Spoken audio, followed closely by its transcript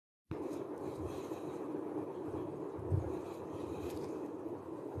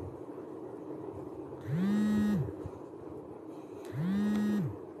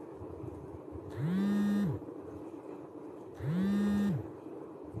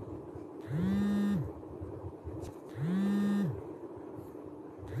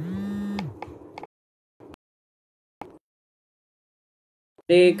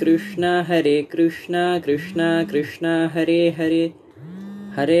Hare Krishna, Krishna Krishna, Hare Hare,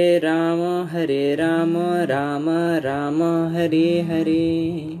 Hare Rama, Rama Rama, Hare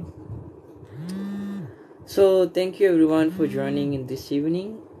Hare. So, thank you everyone for joining in this evening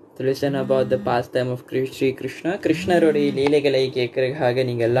to listen about the pastime of Sri Krishna. கிருஷ்ணருடைய லீலைகளை கேட்கறதுக்காக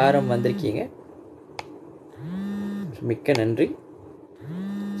நீங்கள் எல்லாரும் வந்திருக்கீங்க. மிக்க நன்றி.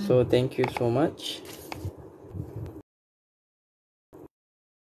 So, thank you so much.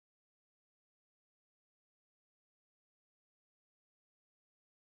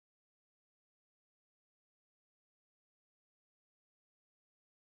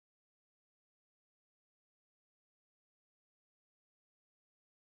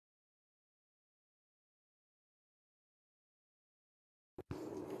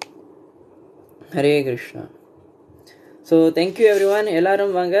 Hare Krishna. So thank you everyone.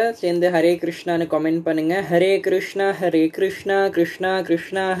 எல்லாரும் வாங்க சேர்ந்து ஹரே கிருஷ்ணான்னு கமெண்ட் பண்ணுங்க. ஹரே கிருஷ்ணா கிருஷ்ணா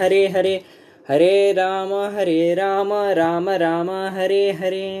கிருஷ்ணா ஹரே ஹரே, ஹரே ராம ராம ராம ஹரே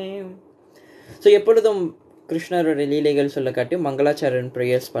ஹரே. ஸோ எப்பொழுதும் கிருஷ்ணரோட லீலைகள் சொல்ல காட்டி மங்களாச்சாரன்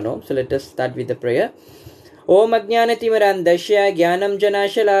ப்ரேயர்ஸ் பண்ணுவோம். So let us start with the prayer. ஓம் அஜ்ஞானதிமிராந்தஸ்ய ஞானம்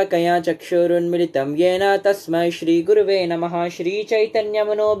ஜனாஷலாகயா சக்ஷுருன்மிலிதம் யேன தஸ்மை ஸ்ரீ குருவே நமः. ஸ்ரீ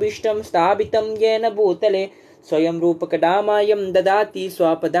சைத்தன்யமனோபீஷ்டம் ஸ்தாபிதம் யேன பூதலே स्वयं रूपकदामायं ददाति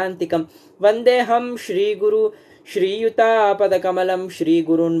स्वापदान्तिकं. वन्देऽहं श्रीगुरु श्रीयुतापदकमलं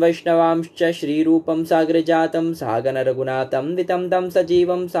श्रीगुरून् वैष्णवांश्च श्रीरूपं सागरजातं सागररघुनाथं वितं तं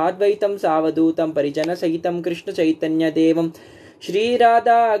सजीवं साद्वैतं सावधूतं परिजनसहितं कृष्णचैतन्यदेवं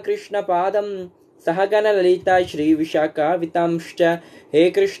श्रीराधाकृष्णपादं सहगणललिता श्रीविशाखावितांश्च. हे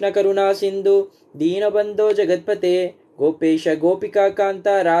कृष्णकरुणा सिन्धु दीनबन्धो जगत्पते गोपेश गोपिकान्त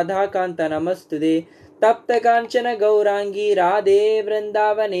राधाकान्त नमस्तुते. तप्त कांचन गौरांगी राधे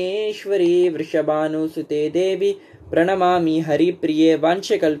वृंदावनेश्वरी वृषभानुसुते देवी प्रणमामि हरिप्रिये.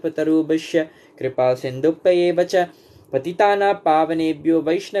 वंशकल्पतरुभ्यश्च कृपा सिन्धुभ्येव च पतितानां पावनेभ्यो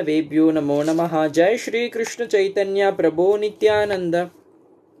वैष्णवेभ्यो नमो नमः. जय श्री कृष्ण चैतन्य प्रभो नित्यानंद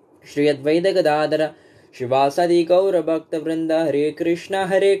श्री अद्वैत गदाधर शिवासादि गौर भक्त वृंद. हरे Krishna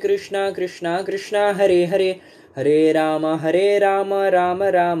Krishna Krishna Hare Hare, Hare Rama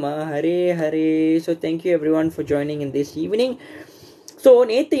Rama Rama Hare Hare. So thank you everyone for joining in this evening. So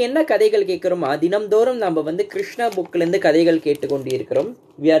நேற்று என்ன கதைகள் கேட்குறோமா, தினம்தோறும் நம்ம வந்து கிருஷ்ணா புக்லேருந்து கதைகள் கேட்டுக்கொண்டு இருக்கிறோம்.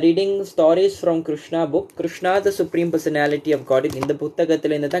 We are reading stories from Krishna book, Krishna the supreme personality of God. இந்த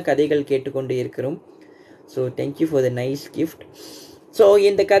புத்தகத்திலேருந்து தான் கதைகள் கேட்டுக்கொண்டு இருக்கிறோம். So thank you for the nice gift. So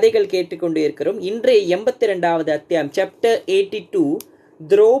இந்த கதைகள் கேட்டுக்கொண்டு இருக்கிறோம். இன்றைய 82வது அத்தியாயம், chapter 82,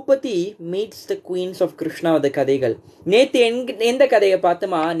 Draupadi meets the queens of கிருஷ்ணாவோட கதைகள். நேற்று எந்த கதையை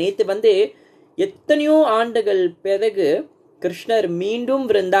பார்த்தோமா, நேற்று வந்து எத்தனையோ ஆண்டுகள் பிறகு கிருஷ்ணர் மீண்டும்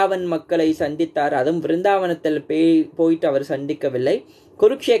விருந்தாவன் மக்களை சந்தித்தார். அதுவும் விருந்தாவனத்தில் போயிட்டு அவர் சந்திக்கவில்லை,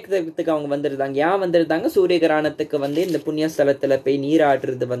 குருக்ஷேத்திரத்துக்கு அவங்க வந்திருந்தாங்க. ஏன் வந்திருந்தாங்க, சூரிய கிரகணத்துக்கு வந்து இந்த புண்ணிய ஸ்தலத்தில் போய்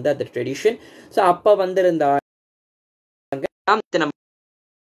நீராடுறது வந்து அது ட்ரெடிஷன். ஸோ அப்போ வந்திருந்தாங்க.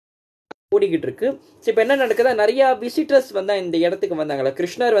 ஓடிக்கிட்டு இருக்கு. ஸோ இப்போ என்ன நடக்குதா, நிறைய விசிட்டர்ஸ் வந்து இந்த இடத்துக்கு வந்தாங்களா.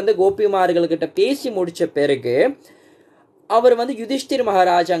 கிருஷ்ணர் வந்து கோபிமார்கள்கிட்ட பேசி முடிச்ச பிறகு அவர் வந்து யுதிஷ்டிர்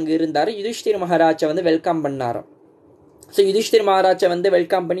மகாராஜ் அங்கே இருந்தார். யுதிஷ்டிர் மகாராஜை வந்து வெல்கம் பண்ணாராம். ஸோ யுதிஷ்டிர் மகாராஜை வந்து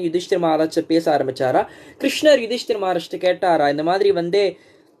வெல்கம் பண்ணி யுதிஷ்டிர் மகாராஜை பேச ஆரம்பிச்சாரா. கிருஷ்ணர் யுதிஷ்டிர் மகாராஜ்ட்ட கேட்டாரா, இந்த மாதிரி வந்து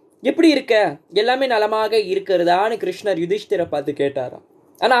எப்படி இருக்க, எல்லாமே நலமாக இருக்கிறதான்னு கிருஷ்ணர் யுதிஷ்டிரை பார்த்து கேட்டாரா.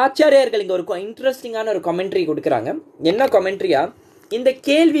 ஆனால் ஆச்சாரியார்கள் இங்கே ஒரு இன்ட்ரெஸ்டிங்கான ஒரு கமெண்ட்ரி கொடுக்குறாங்க. என்ன கமெண்ட்ரியா, இந்த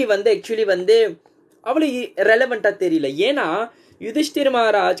கேள்வி வந்து ஆக்சுவலி வந்து அவ்வளோ ரெலவெண்ட்டாக தெரியல. ஏன்னா யுதிஷ்டிர்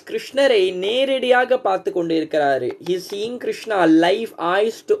மகாராஜ் கிருஷ்ணரை நேரடியாக பார்த்து கொண்டு இருக்கிறாரு. He seeing Krishna live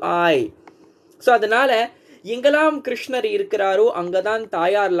ice to I. So அதனால எங்கெல்லாம் கிருஷ்ணர் இருக்கிறாரோ அங்கதான்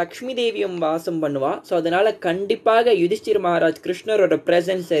தாயார் லக்ஷ்மி தேவியும் வாசம் பண்ணுவா. ஸோ அதனால கண்டிப்பாக யுதிஷ்டிர் மகாராஜ் கிருஷ்ணரோட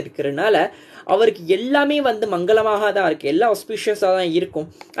பிரசன்ஸ் இருக்கிறதுனால அவருக்கு எல்லாமே வந்து மங்களமாக தான் இருக்கு, எல்லாம் ஆஸ்பிஷியஸாக தான் இருக்கும்.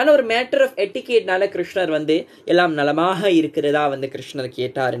 ஆனால் ஒரு மேட்டர் ஆஃப் எட்டிகேட்னால கிருஷ்ணர் வந்து எல்லாம் நலமாக இருக்கிறதா வந்து கிருஷ்ணர்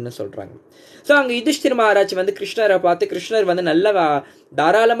கேட்டாருன்னு சொல்றாங்க. ஸோ அங்கே யுதிஷ்டிர் மகாராஜ் வந்து கிருஷ்ணரை பார்த்து கிருஷ்ணர் வந்து நல்ல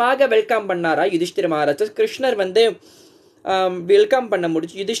தாராளமாக வெல்கம் பண்ணாரா யுதிஷ்டிர் மகாராஜ். கிருஷ்ணர் வந்து வெல்கம் பண்ண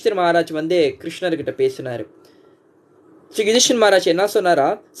முடிச்சு. யுதிஷ்டிர் மகாராஜ் வந்து கிருஷ்ணர்கிட்ட பேசினாரு. ஸோ யுதிஷ்டிர் மகாராஜ் என்ன சொன்னாரா,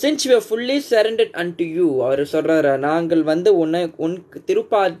 since you are fully surrendered and you, அவர் சொல்றாரா, நாங்கள் வந்து உன்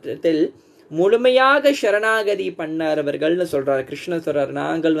திருப்பாதத்தில் முழுமையாக சரணாகதி பண்ணறவர்கள்னு சொல்றாரு. கிருஷ்ணர் சொல்றாரு,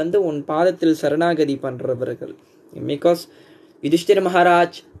 நாங்கள் வந்து உன் பாதத்தில் சரணாகதி பண்றவர்கள். பிகாஸ் யுதிஷ்டிர்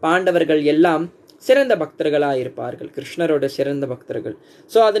மகாராஜ் பாண்டவர்கள் எல்லாம் சிறந்த பக்தர்களாக இருப்பார்கள், கிருஷ்ணரோட சிறந்த பக்தர்கள்.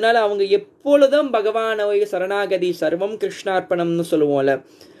 ஸோ அதனால அவங்க எப்பொழுதும் பகவானை சரணாகதி சர்வம் கிருஷ்ணார்ப்பணம்னு சொல்லுவோம்ல.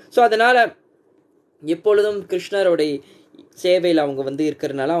 ஸோ அதனால எப்பொழுதும் கிருஷ்ணருடைய சேவையில் அவங்க வந்து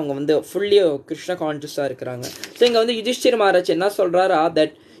இருக்கிறதுனால அவங்க வந்து ஃபுல்லி கிருஷ்ண கான்ஷியஸாக இருக்கிறாங்க. ஸோ இங்கே வந்து யுதிஷ்டிர மகாராஜ் என்ன சொல்கிறாரா,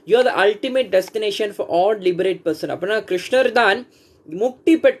 that you are the ultimate destination for all liberate person. அப்படின்னா கிருஷ்ணர் தான்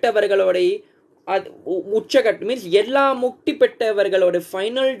முக்தி பெற்றவர்களுடைய உச்சகட் மீன்ஸ் எல்லா முக்தி பெற்றவர்களோட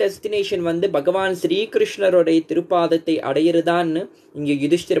ஃபைனல் டெஸ்டினேஷன் வந்து பகவான் ஸ்ரீகிருஷ்ணருடைய திருப்பாதத்தை அடையிறதான்னு இங்கே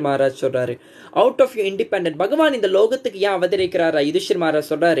யுதிஷ்டிர மகாராஜ் சொல்றாரு. அவுட் ஆஃப் யூ இண்டிபெண்டன்ட் பகவான் இந்த லோகத்துக்கு ஏன் அவதரிக்கிறாரா? யுதிஷ்டிர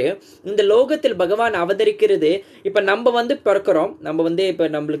மகாராஜ் சொல்றாரு, இந்த லோகத்தில் பகவான் அவதரிக்கிறது, இப்போ நம்ம வந்து பிறக்கிறோம், நம்ம வந்து இப்போ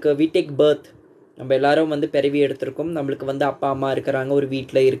நம்மளுக்கு வி டேக் பர்த், நம்ம எல்லாரும் வந்து பிறவி எடுத்திருக்கோம், நம்மளுக்கு வந்து அப்பா அம்மா இருக்கிறாங்க, ஒரு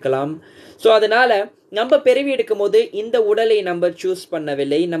வீட்டில் இருக்கலாம். ஸோ அதனால நம்ம பிறவி எடுக்கும் போது இந்த உடலை நம்ம சூஸ்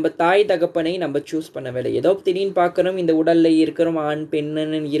பண்ணவில்லை, நம்ம தாய் தகப்பனை நம்ம சூஸ் பண்ணவில்லை. ஏதோ திடீர்னு பார்க்கணும், இந்த உடலில் இருக்கிறோம், ஆண்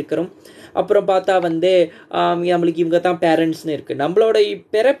பெண்ணுன்னு இருக்கிறோம். அப்புறம் பார்த்தா வந்து நம்மளுக்கு இவங்க தான் பேரண்ட்ஸ்னு இருக்குது. நம்மளோட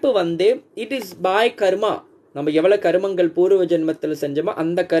பிறப்பு வந்து இட் இஸ் பை கர்மா. நம்ம எவ்வளோ கர்மங்கள் பூர்வ ஜென்மத்தில் செஞ்சோமோ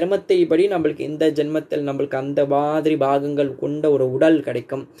அந்த கர்மத்தை படி நம்மளுக்கு இந்த ஜென்மத்தில் நம்மளுக்கு அந்த மாதிரி பாகங்கள் கொண்ட ஒரு உடல்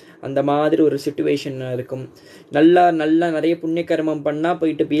கிடைக்கும், அந்த மாதிரி ஒரு சிச்சுவேஷன் இருக்கும். நல்லா நிறைய புண்ணிய கர்மம் பண்ணால்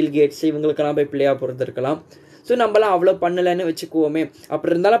போயிட்டு பீல் கேட்ஸ் இவங்களுக்கெல்லாம் போய் பிள்ளையாக பிறந்திருக்கலாம். ஸோ நம்மளாம் அவ்வளோ பண்ணலைன்னு வச்சுக்குவோமே.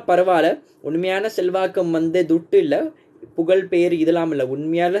 அப்படி இருந்தாலும் பரவாயில்ல, உண்மையான செல்வாக்கம் வந்து துட்டு இல்லை, புகழ் பேர் இதெல்லாம் இல்லை,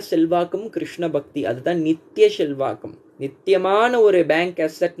 உண்மையான செல்வாக்கும் கிருஷ்ண பக்தி. அதுதான் நித்திய செல்வாக்கம், நித்தியமான ஒரு பேங்க்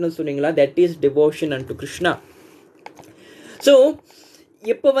அசெட்னு சொன்னீங்களா, that is devotion and to Krishna. So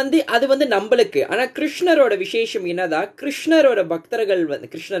இப்போ வந்து அது வந்து நம்மளுக்கு. ஆனால் கிருஷ்ணரோட விசேஷம் என்னதான், கிருஷ்ணரோட பக்தர்கள் வந்து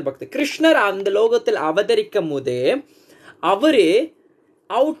கிருஷ்ணர் அந்த லோகத்தில் அவதரிக்கும் போது அவரு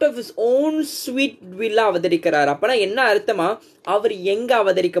out of his own sweet villa அவதரிக்கிறார். அப்போனா என்ன அர்த்தமா, அவர் எங்கே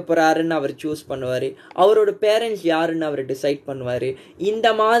அவதரிக்க போகிறாருன்னு அவர் சூஸ் பண்ணுவார், அவரோட பேரண்ட்ஸ் யாருன்னு அவர் டிசைட் பண்ணுவார். இந்த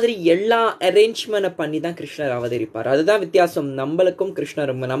மாதிரி எல்லா அரேஞ்ச்மெண்ட்டை பண்ணி தான் கிருஷ்ணர் அவதரிப்பார். அதுதான் வித்தியாசம் நம்மளுக்கும்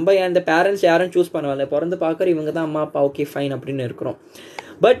கிருஷ்ணரும். நம்ம அந்த பேரண்ட்ஸ் யாரும் சூஸ் பண்ணுவாங்க, பிறந்து பார்க்குற இவங்க தான் அம்மா அப்பா, ஓகே ஃபைன் அப்படின்னு இருக்கிறோம்.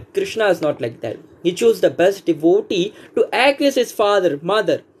 But Krishna is not like that. He chose the best devotee to act as his father,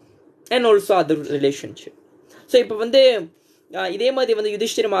 mother and also other relationship. So இப்போ வந்து இதே மாதிரி வந்து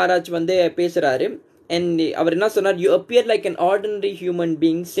யுதிஷ்டிர மகாராஜ் வந்து பேசுகிறாரு. அண்ட் அவர் என்ன சொன்னார், you appear like an ordinary human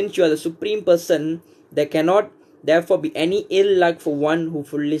being, since you are the supreme person, there cannot therefore be any ill luck for one who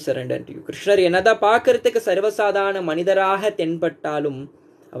fully surrendered to you. கிருஷ்ணர் என்னதான் பார்க்கறதுக்கு சர்வசாதாரண மனிதராக தென்பட்டாலும்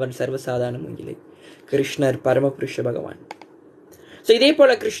அவன் சர்வசாதாரணம் இல்லை. கிருஷ்ணர் பரமபுருஷ பகவான். ஸோ இதே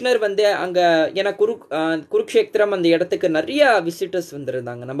போல் கிருஷ்ணர் வந்து அங்கே ஏன்னா குருக்ஷேத்திரம் அந்த இடத்துக்கு நிறைய விசிட்டர்ஸ்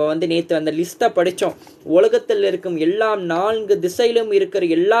வந்திருந்தாங்க. நம்ம வந்து நேற்று அந்த லிஸ்ட்டை படித்தோம். உலகத்தில் இருக்கும் எல்லாம் 4 திசையிலும் இருக்கிற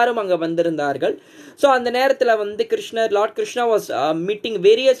எல்லாரும் அங்கே வந்திருந்தார்கள். ஸோ அந்த நேரத்தில் வந்து Lord Krishna was meeting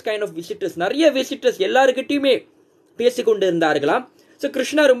various kind of visitors. நிறைய விசிட்டர்ஸ் எல்லாருக்கிட்டையுமே பேசிக்கொண்டு இருந்தார்களாம். ஸோ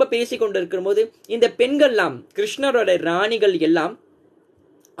கிருஷ்ணா ரொம்ப பேசிக்கொண்டு இருக்கும் போது இந்த பெண்கள்லாம், கிருஷ்ணரோட ராணிகள் எல்லாம்,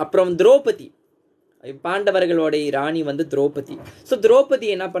 அப்புறம் திரௌபதி, பாண்டவர்களுடைய ராணி வந்து திரௌபதி. ஸோ திரௌபதி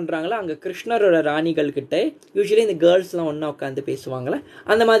என்ன பண்ணுறாங்களா, அங்கே கிருஷ்ணரோட ராணிகள் கிட்ட யூஸ்வலி இந்த கேர்ள்ஸ்லாம் ஒன்றா உட்காந்து பேசுவாங்களே,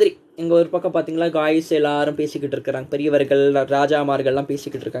 அந்த மாதிரி இங்கே ஒரு பக்கம் பார்த்தீங்களா காய்ஸ் எல்லாரும் பேசிக்கிட்டு இருக்கிறாங்க, பெரியவர்கள் ராஜாமார்கள்லாம்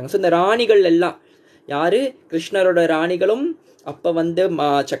பேசிக்கிட்டு இருக்காங்க. ஸோ இந்த ராணிகள் எல்லாம் யார், கிருஷ்ணரோட ராணிகளும் அப்போ வந்து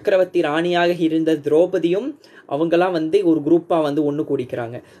சக்கரவர்த்தி ராணியாக இருந்த திரௌபதியும் அவங்கெல்லாம் வந்து ஒரு குரூப்பாக வந்து ஒன்று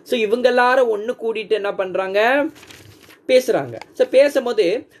கூடிக்கிறாங்க. ஸோ இவங்க எல்லாரும் ஒன்று கூடிட்டு என்ன பண்ணுறாங்க, பேசுகிறாங்க. ஸோ பேசும்போது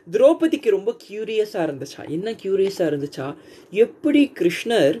திரௌபதிக்கு ரொம்ப க்யூரியஸாக இருந்துச்சா. என்ன க்யூரியஸாக இருந்துச்சா, எப்படி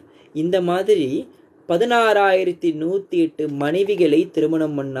கிருஷ்ணர் இந்த மாதிரி 16,108 மனைவிகளை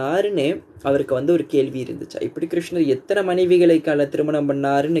திருமணம் பண்ணாருன்னு அவருக்கு வந்து ஒரு கேள்வி இருந்துச்சா. இப்படி கிருஷ்ணர் எத்தனை மனைவிகளை திருமணம்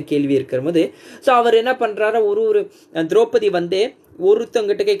பண்ணாருன்னு கேள்வி இருக்கிற போது ஸோ அவர் என்ன பண்ணுறாரு, ஒரு திரௌபதி வந்து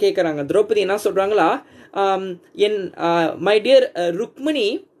ஒருத்தவங்கிட்டே கேட்குறாங்க. திரௌபதி என்ன சொல்கிறாங்களா, என் my dear Rukmini,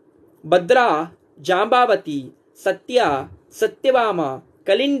 Patra, ஜாம்பாவதி, Sathya, Satyabhama,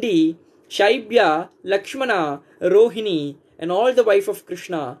 கலிண்டி, ஷைப்யா, Lakshmana, Rohini and all the wife of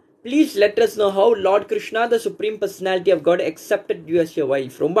Kṛṣṇa, please let us know how Lord Kṛṣṇa, the supreme personality of God, accepted you as your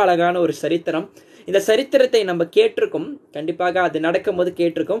wife. ரொம்ப அழகான ஒரு சரித்திரம். இந்த சரித்திரத்தை நம்ம கேட்டிருக்கோம், கண்டிப்பாக அது நடக்கும் போது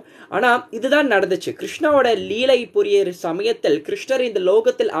கேட்டிருக்கோம். ஆனால் இதுதான் நடந்துச்சு. கிருஷ்ணாவோட லீலை புரிய சமயத்தில் கிருஷ்ணர் இந்த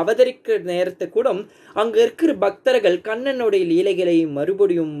லோகத்தில் அவதரிக்கிற நேரத்தை கூட அங்கே இருக்கிற பக்தர்கள் கண்ணனுடைய லீலைகளை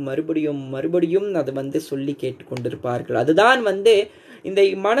மறுபடியும் மறுபடியும் மறுபடியும் அது வந்து சொல்லி கேட்டுக்கொண்டிருப்பார்கள். அதுதான் வந்து இந்த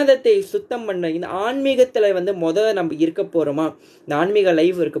மனதத்தை சுத்தம் பண்ண இந்த ஆன்மீகத்தில் வந்து நம்ம இருக்க போகிறோமா, இந்த ஆன்மீக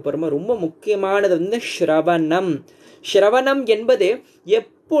லைஃப் இருக்க போகிறோமா, ரொம்ப முக்கியமானது வந்து ஸ்ரவணம். ஸ்ரவணம் என்பது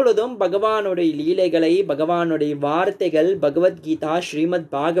எப்பொழுதும் பகவானுடைய லீலைகளை, பகவானுடைய வார்த்தைகள், பகவத்கீதா, ஸ்ரீமத்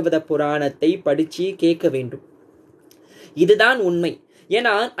பாகவத புராணத்தை படித்து கேட்க வேண்டும். இதுதான் உண்மை.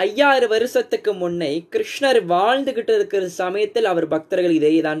 ஏன்னா 5000 வருஷத்துக்கு முன்னே கிருஷ்ணர் வாழ்ந்துகிட்டு இருக்கிற சமயத்தில் அவர் பக்தர்கள்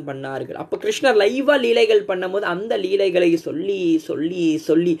இதை தான் பண்ணார்கள். அப்போ கிருஷ்ணர் லைவா லீலைகள் பண்ணும்போது அந்த லீலைகளை சொல்லி சொல்லி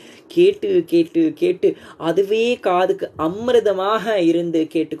சொல்லி கேட்டு கேட்டு கேட்டு அதுவே காதுக்கு அமிர்தமாக இருந்து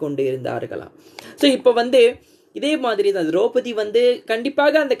கேட்டுக்கொண்டு இருந்தார்களாம். ஸோ இப்போ வந்து இதே மாதிரி தான் திரௌபதி வந்து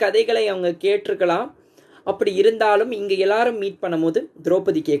கண்டிப்பாக அந்த கதைகளை அவங்க கேட்டிருக்கலாம். அப்படி இருந்தாலும் இங்க எல்லாரும் மீட் பண்ணும்போது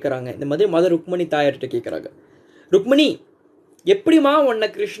திரௌபதி கேட்குறாங்க, இந்த மாதிரி ருக்மணி தாயார்கிட்ட கேட்குறாங்க, ருக்மணி எப்படிமா உன்னை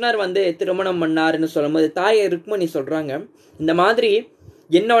கிருஷ்ணர் வந்து திருமணம் பண்ணாருன்னு சொல்லும்போது தாயை ருக்மணி சொல்றாங்க, இந்த மாதிரி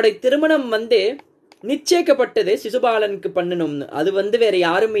என்னோட திருமணம் வந்து நிச்சயிக்கப்பட்டது சிசுபாலனுக்கு பண்ணணும்னு. அது வந்து வேற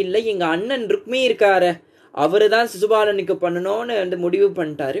யாரும் இல்லை, எங்க அண்ணன் ருக்மி இருக்காரு, அவரு தான் சிசுபாலனுக்கு பண்ணணும்னு வந்து முடிவு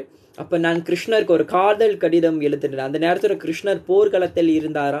பண்ணிட்டாரு. அப்ப நான் கிருஷ்ணருக்கு ஒரு காதல் கடிதம் எழுதினேன். அந்த நேரத்துல கிருஷ்ணர் போர்க்களத்தில்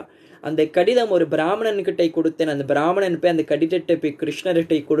இருந்தாரா. அந்த கடிதம் ஒரு பிராமணன்கிட்ட கொடுத்தேன். அந்த பிராமணன் போய் அந்த கடிதத்தை போய்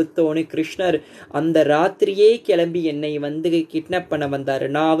கிருஷ்ணர்கிட்ட கொடுத்தோன்னு கிருஷ்ணர் அந்த ராத்திரியே கிளம்பி என்னை வந்து கிட்னாப் பண்ண வந்தாரு.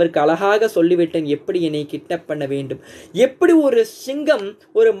 நான் அவருக்கு அழகாக சொல்லிவிட்டேன் எப்படி என்னை கிட்னாப் பண்ண வேண்டும். எப்படி ஒரு சிங்கம்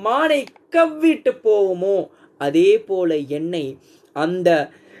ஒரு மானை கவ்விட்டு போகுமோ அதே போல என்னை அந்த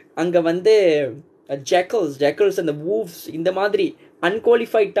அங்க வந்து ஜெக்கல்ஸ் அந்த வூவ்ஸ் இந்த மாதிரி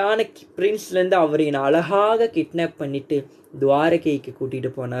அன்குவாலிஃபைடான பிரின்ஸ்லேருந்து அவர் என்னை அழகாக கிட்னாப் பண்ணிட்டு துவாரகைக்கு கூட்டிட்டு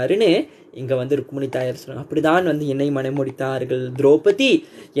போனாருன்னு இங்க வந்து ருக்மணி தாயார் சொல்றாங்க. அப்படிதான் வந்து என்னை மணமுடித்தார்கள் திரௌபதி,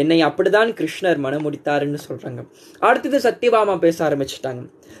 என்னை அப்படிதான் கிருஷ்ணர் மணமுடித்தாருன்னு சொல்றாங்க. அடுத்தது சத்யபாமா பேச ஆரம்பிச்சுட்டாங்க.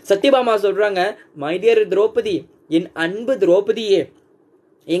 சத்யபாமா சொல்றாங்க, மை டியர் திரௌபதி, என் அன்பு திரௌபதியே,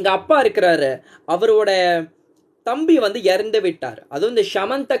 எங்க அப்பா இருக்கிறாரு, அவரோட தம்பி வந்து இறந்து விட்டார். அதுவும் இந்த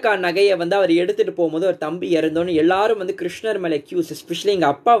சமந்தகா நகையை வந்து அவர் எடுத்துட்டு போகும்போது ஒரு தம்பி இறந்தோன்னு எல்லாரும் வந்து கிருஷ்ணர் மேலே அக்யூஸ், எஸ்பெஷலி எங்க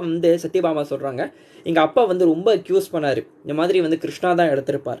அப்பா வந்து சத்யபாமா சொல்றாங்க, எங்க அப்பா வந்து ரொம்ப அக்யூஸ் பண்ணாரு, இந்த மாதிரி வந்து கிருஷ்ணா தான்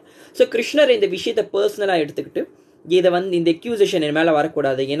எடுத்திருப்பார். ஸோ கிருஷ்ணர் இந்த விஷயத்தை பர்சனலா எடுத்துக்கிட்டு இதை வந்து இந்த அக்யூசேஷன் என் மேலே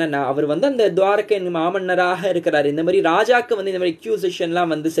வரக்கூடாது, ஏன்னா அவர் வந்து அந்த துவாரகை மாமன்னராக இருக்கிறாரு, இந்த மாதிரி ராஜாக்கு வந்து இந்த மாதிரி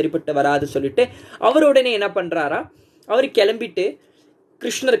அக்யூசேஷன்லாம் வந்து சரிப்பட்டு வராது சொல்லிட்டு அவர் உடனே என்ன பண்றாரா, அவர் கிளம்பிட்டு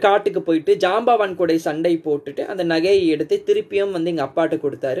கிருஷ்ணர் காட்டுக்கு போயிட்டு ஜாம்பவான் கூட சண்டை போட்டுட்டு அந்த நகையை எடுத்து திருப்பியும் வந்து எங்கள் அப்பாட்ட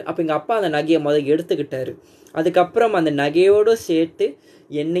கொடுத்தாரு. அப்போ எங்கள் அப்பா அந்த நகையை முதல் எடுத்துக்கிட்டாரு. அதுக்கப்புறம் அந்த நகையோடு சேர்த்து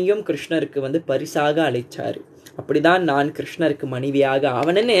என்னையும் கிருஷ்ணருக்கு வந்து பரிசாக அழைச்சாரு. அப்படிதான் நான் கிருஷ்ணருக்கு மனைவியாக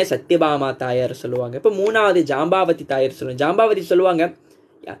அவனே சத்யபாமா தாயார் சொல்லுவாங்க. இப்போ மூணாவது ஜாம்பாவதி தாயார் சொல்லுவாங்க. ஜாம்பாவதி சொல்லுவாங்க,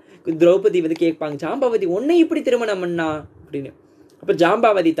 திரௌபதி வந்து கேட்பாங்க, ஜாம்பாவதி உன்னை இப்படி திருமணம் பண்ணா அப்படின்னு. அப்போ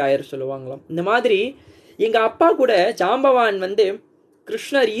ஜாம்பாவதி தாயார் சொல்லுவாங்களாம், இந்த மாதிரி எங்கள் அப்பா கூட ஜாம்பவான் வந்து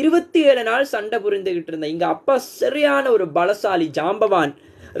கிருஷ்ணர் 27 நாள் சண்டை புரிந்துகிட்டு இருந்த எங்க அப்பா சரியான ஒரு பலசாலி ஜாம்பவான்.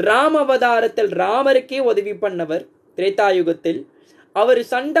 ராம அவதாரத்தில் ராமருக்கே உதவி பண்ணவர். திரேதாயுகத்தில் அவர்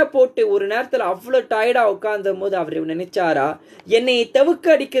சண்டை போட்டு ஒரு நேரத்தில் அவ்வளோ டயர்டா உட்கார்ந்த போது அவர் நினைச்சாரா, என்னை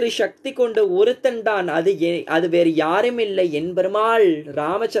தவுக்க அடிக்கிற சக்தி கொண்டு ஒருத்தன் தான், அது வேறு யாரும் இல்லை, என் பெருமாள்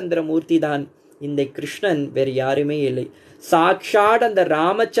ராமச்சந்திரமூர்த்தி தான், இந்த கிருஷ்ணன் வேறு யாருமே இல்லை. சாக்ஷாத் அந்த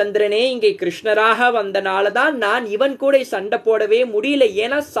ராமச்சந்திரனே இங்கே கிருஷ்ணராக வந்தனாலதான் நான் இவன் கூட சண்டை போடவே முடியல.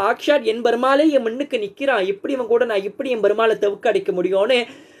 ஏன்னா சாக்ஷாத் என் பெருமாளே என் முன்னுக்கு நிக்கிறான், எப்படி இவன் கூட நான் எப்படி என் பெருமாளை தவுக்க அடிக்க முடியும்னு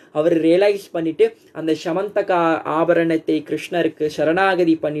அவர் ரியலைஸ் பண்ணிட்டு அந்த சமந்தகா ஆபரணத்தை கிருஷ்ணருக்கு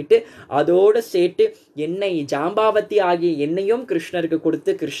சரணாகதி பண்ணிட்டு அதோடு சேர்த்து என்னை ஜாம்பாவதி ஆகிய என்னையும் கிருஷ்ணருக்கு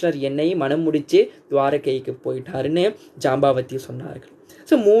கொடுத்து கிருஷ்ணர் என்னை மனம் முடிச்சு துவாரகைக்கு போயிட்டாருன்னு ஜாம்பாவதி சொன்னார்கள்.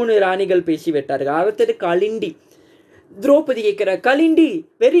 ஸோ 3 ராணிகள் பேசி விட்டார்கள். அடுத்தது கலிண்டி. திரௌபதி கேட்கிற, கலிண்டி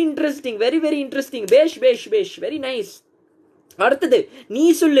very interesting, very very interesting, பேஷ் பேஷ் பேஷ், வெரி நைஸ். அடுத்தது நீ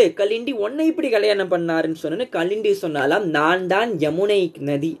சொல்லு, கலிண்டி உன்னை இப்படி கல்யாணம் பண்ணாருன்னு சொன்ன. கலிண்டி சொன்னாலாம், நான் தான் யமுனை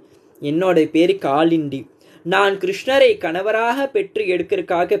நதி, என்னோட பேரு காலிண்டி, நான் கிருஷ்ணரை கணவராக பெற்று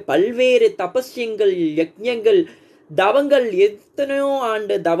எடுக்கிறதுக்காக பல்வேறு தபஸ்யங்கள் யக்ஞங்கள் தவங்கள் எத்தனையோ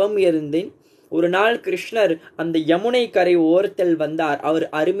ஆண்டு தவம் இருந்தேன். ஒரு நாள் கிருஷ்ணர் அந்த யமுனை கரை ஓரத்தில் வந்தார். அவர்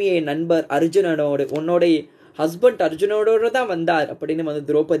அருமையை நண்பர் அர்ஜுனனோடு, உன்னோட ஹஸ்பண்ட் அர்ஜுனோட தான் வந்தார் அப்படின்னு வந்து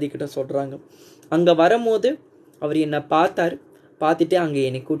திரௌபதி கிட்ட சொல்றாங்க. அங்க வரும்போது அவர் என்னை பார்த்துட்டு அங்கே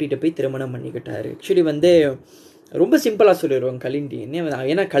என்னை கூட்டிட்டு போய் திருமணம் பண்ணிக்கிட்டாரு. ஆக்சுவலி வந்து ரொம்ப சிம்பிளா சொல்லிடுவாங்க கலிண்டி என்ன,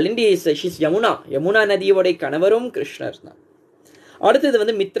 ஏன்னா கலிண்டி ஷீஸ் யமுனா நதியோடைய கணவரும் கிருஷ்ணர் தான். அடுத்தது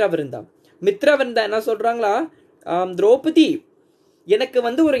வந்து மித்ரவிருந்தா என்ன சொல்றாங்களா, திரௌபதி எனக்கு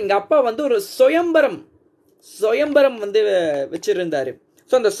வந்து எங்க அப்பா வந்து ஒரு சுயம்பரம் வந்து வச்சிருந்தாரு.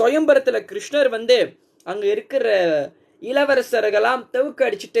 ஸோ அந்த சுயம்பரத்துல கிருஷ்ணர் வந்து அங்க இருக்கிற இளவரசர்களெல்லாம் தவுக்கு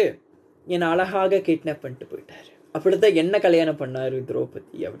அடிச்சுட்டு என்னை அழகாக கிட்னாப் பண்ணிட்டு போயிட்டாரு. அப்படித்தான் என்ன கல்யாணம் பண்ணாரு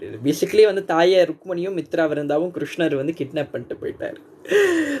திரௌபதி அப்படி. பேசிக்கலி வந்து தாயை ருக்மணியும் மித்ராவிருந்தாவும் கிருஷ்ணர் வந்து கிட்னாப் பண்ணிட்டு போயிட்டாரு.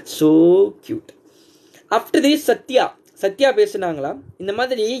 So cute. After this Sathya பேசினாங்களா, இந்த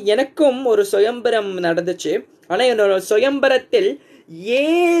மாதிரி எனக்கும் ஒரு சுயம்பரம் நடந்துச்சு. ஆனா என்னோட சுயம்பரத்தில்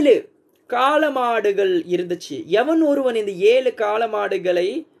 7 காளமாடுகள் இருந்துச்சு. எவன் ஒருவன் இந்த 7 காளமாடுகளை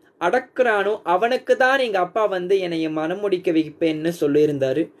அடக்குறானோ அவனுக்கு தான் எங்க அப்பா வந்து என்னை மனமுடிக்க வைப்பேன்னு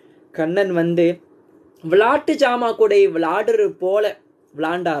சொல்லியிருந்தாரு. கண்ணன் வந்து விளையாட்டு ஜாமா கூட விளையாடுற போல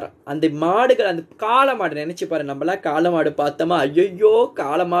விளாண்டாராம். அந்த மாடுகள், அந்த காளை மாடு நினைச்சு பாரு, நம்மளாம் காளை மாடு பார்த்தோமா ஐயோ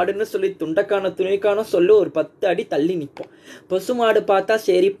காளை மாடுன்னு சொல்லி துண்டைக்கான துணைக்கான சொல்லி ஒரு 10 அடி தள்ளி நிற்போம். பசு மாடு பார்த்தா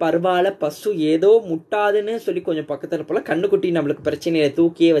சரி பரவாயில்ல, பசு ஏதோ முட்டாதுன்னு சொல்லி கொஞ்சம் பக்கத்தில் போல, கண்ணுக்குட்டி நம்மளுக்கு பிரச்சனையை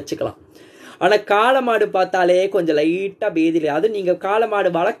தூக்கியே வச்சுக்கலாம். ஆனால் காளை மாடு பார்த்தாலே கொஞ்சம் லைட்டாக பேதிலே. அது நீங்கள் காளை மாடு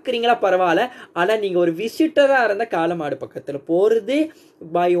வளர்க்குறீங்களா பரவாயில்ல, ஆனால் நீங்கள் ஒரு விசிட்டராக இருந்தால் காளை மாடு பக்கத்தில் போகிறது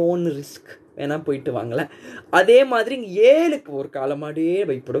பை ஓன் ரிஸ்க், வேணா போயிட்டு வாங்கல. அதே மாதிரி இங்கே 7க்கு ஒரு காளை மாடே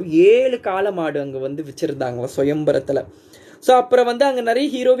பயப்படும். 7 காளை மாடு அங்கே வந்து வச்சுருந்தாங்களா சுயம்பரத்தில். ஸோ அப்புறம் வந்து அங்கே நிறைய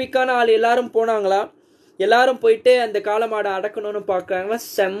ஹீரோவிக்கான ஆள் எல்லாரும் போனாங்களா. எல்லாரும் போயிட்டு அந்த காளை மாடை அடக்கணும்னு பார்க்குறாங்களா.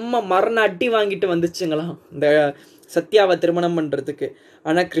 செம்ம மரண அடி வாங்கிட்டு வந்துச்சுங்களாம் இந்த சத்யாவை திருமணம் பண்ணுறதுக்கு.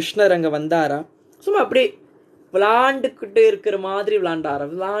 ஆனால் கிருஷ்ணர் அங்கே வந்தாரா, சும்மா அப்படி விளாண்டுக்கிட்டு இருக்கிற மாதிரி விளாண்டாரா,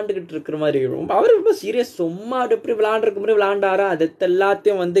 விளாண்டுக்கிட்டு இருக்கிற மாதிரி அவர் ரொம்ப சீரியஸ், சும்மா அப்படி விளாண்டுருக்க மாதிரி விளாண்டாரா. அது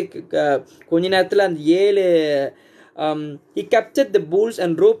எல்லாத்தையும் வந்து கொஞ்ச நேரத்தில் அந்த 7 he captured the bulls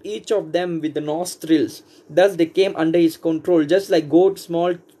and roped each of them with the nostrils. Thus they came under his control, just like goats,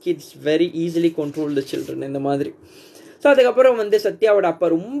 small kids very easily control the children. இந்த மாதிரி. ஸோ அதுக்கப்புறம் வந்து சத்யாவோட அப்பா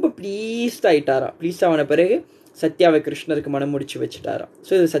ரொம்ப ப்ளீஸ்ட் ஆகிட்டாரா. ப்ளீஸ் ஆன பிறகு சத்யாவை கிருஷ்ணருக்கு மனம் முடிச்சு வச்சுட்டாரா.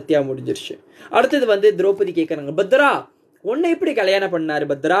 ஸோ இது சத்யா முடிஞ்சிருச்சு. அடுத்தது வந்து திரௌபதி கேட்குறாங்க, பத்ரா உன்னை எப்படி கல்யாணம் பண்ணாரு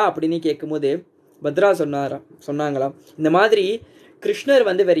பத்ரா அப்படின்னு கேட்கும்போது பத்ரா சொன்னாங்களாம், இந்த மாதிரி கிருஷ்ணர்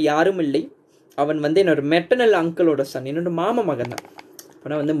வந்து வேறு யாரும் இல்லை, அவன் வந்து என்னோட மெட்டர்னல் அங்கிளோட சன், என்னோட மாமா மகன் தான்.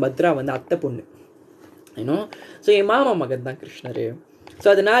 ஆனால் வந்து பத்ரா வந்து அத்தை பொண்ணு ஏன்னோ. ஸோ என் மாமா மகன் தான் கிருஷ்ணர். ஸோ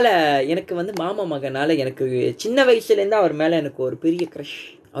அதனால் எனக்கு வந்து மாமா மகனால் எனக்கு சின்ன வயசுலேருந்து அவர் மேலே எனக்கு ஒரு பெரிய க்ரஷ்.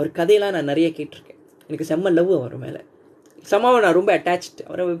 அவர் கதையெல்லாம் நான் நிறைய கேட்டிருக்கேன். எனக்கு செம்ம லவ் அவர் மேலே, செம்மாவை நான் ரொம்ப அட்டாச்டு.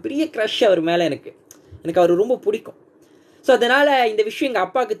 அவர் பெரிய க்ரஷ் அவர் மேலே எனக்கு அவர் ரொம்ப பிடிக்கும். ஸோ அதனால் இந்த விஷயம் எங்கள்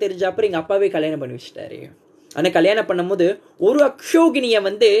அப்பாவுக்கு தெரிஞ்ச அப்புறம் எங்கள் அப்பாவே கல்யாணம் பண்ணி வச்சுட்டாரு. ஆனால் கல்யாணம் பண்ணும்போது ஒரு அக்ஷோகினியை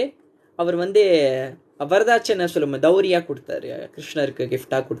வந்து அவர் வந்து வரதாட்சணை சொல்லுங்க தௌரியாக கொடுத்தாரு, கிருஷ்ணருக்கு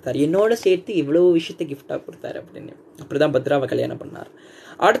கிஃப்டாக கொடுத்தாரு, என்னோட சேர்த்து இவ்வளோ விஷயத்தை கிஃப்டாக கொடுத்தாரு அப்படின்னு. அப்படி தான் பத்ராவை கல்யாணம் பண்ணார்.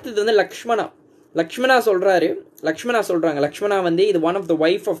 அடுத்தது வந்து லக்ஷ்மணா சொல்கிறாங்க, லக்ஷ்மணா வந்து இது one of the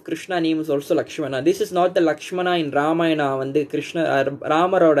wife of Krishna name is also Lakshmana. This is not the Lakshmana இன் ராமாயணா. வந்து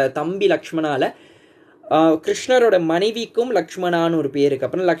ராமரோட தம்பி லக்ஷ்மணால கிருஷ்ணரோட மனைவிக்கும் லக்ஷ்மணான்னு ஒரு பேர் இருக்கு.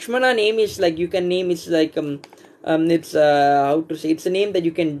 அப்புறம் Lakshmana name is like you can name is like it's how to say, it's a name that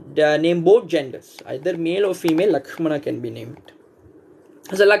you can name both genders, either male or female. Lakshmana can be named.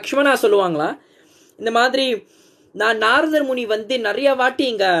 So Lakshmana சொல்லுவாங்களா, இந்த மாதிரி நான் நாரதர் முனி வந்து நிறைய வாட்டி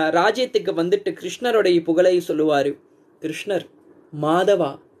இங்க ராஜ்யத்துக்கு வந்துட்டு கிருஷ்ணரோட புகழை சொல்லுவாரு. கிருஷ்ணர்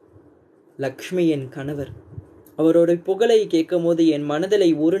மாதவா, லக்ஷ்மி என் கணவர், அவரோட புகழை கேட்கும் போது என் மனதில்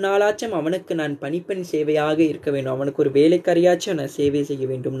ஒரு நாளாச்சும் அவனுக்கு நான் பணிப்பெண் சேவையாக இருக்க வேண்டும், அவனுக்கு ஒரு வேலைக்காரியாச்சும் நான் சேவை செய்ய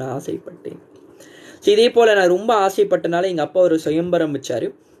வேண்டும் நான் ஆசைப்பட்டேன். ஸோ இதே போல் நான் ரொம்ப ஆசைப்பட்டனால எங்கள் அப்பா ஒரு சுயம்பரம் வச்சார்.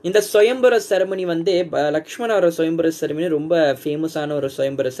 இந்த சுயம்பர செரமனி வந்து லக்ஷ்மணோட சுயம்பர செரமனி ரொம்ப ஃபேமஸான ஒரு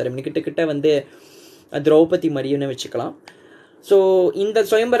சுயம்பர செரமனி. கிட்ட வந்து திரௌபதி மரியன்னு வச்சுக்கலாம். ஸோ இந்த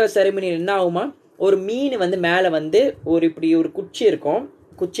சுயம்பர செரமனி என்ன ஆகுமா, ஒரு மீன் வந்து மேலே வந்து இப்படி ஒரு குச்சி இருக்கும்,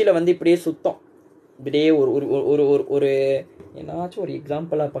 குச்சியில் வந்து இப்படியே சுத்தம், இப்படியே ஒரு ஏன்னாச்சும் ஒரு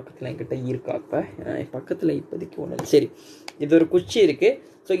எக்ஸாம்பிளாக பக்கத்தில் என்கிட்ட இருக்கா, பக்கத்தில் இப்போதைக்கு ஒன்று. சரி, இது ஒரு குச்சி இருக்குது.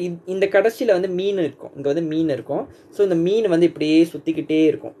 ஸோ இந்த கடைசியில் வந்து மீன் இருக்கும், இங்கே வந்து மீன் இருக்கும். ஸோ இந்த மீன் வந்து இப்படியே சுற்றிக்கிட்டே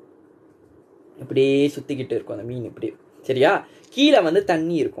இருக்கும், அந்த மீன் இப்படி. சரியா, கீழே வந்து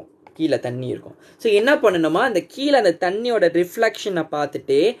தண்ணி இருக்கும். ஸோ என்ன பண்ணணுமா, அந்த கீழே அந்த தண்ணியோட ரிஃப்ளெக்ஷனை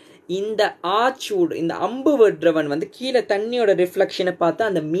பார்த்துட்டு இந்த இந்த அம்பு விடுறவன் வந்து கீழே தண்ணியோட ரிஃப்ளெக்ஷனை பார்த்து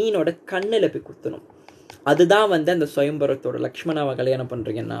அந்த மீனோட கண்ணில் போய் குத்தணும். அதுதான் வந்து அந்த சுயம்பரத்தோட லக்ஷ்மணாவை கல்யாணம்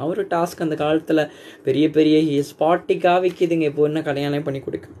பண்ணுறீங்கன்னா ஒரு டாஸ்க். அந்த காலத்தில் பெரிய ஸ்பாட்டிக்காக விற்கிதுங்க, இப்போ என்ன கல்யாணம் பண்ணி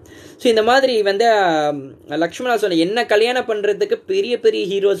கொடுக்கும். ஸோ இந்த மாதிரி வந்து லக்ஷ்மணா சொன்ன என்ன கல்யாணம் பண்ணுறதுக்கு பெரிய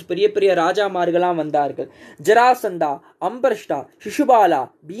ஹீரோஸ், பெரிய ராஜாமார்களாம் வந்தார்கள். ஜராசந்தா, அம்பர்ஷ்டா, சிசுபாலா,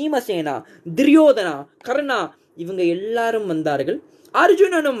 பீமசேனா, துரியோதனா, கர்ணா, இவங்க எல்லாரும் வந்தார்கள்.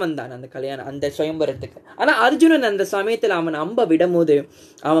 அர்ஜுனனும் வந்தான் அந்த சுயம்பரத்துக்கு. ஆனால் அர்ஜுனன் அந்த சமயத்தில் அவன் அம்பை விடும்போது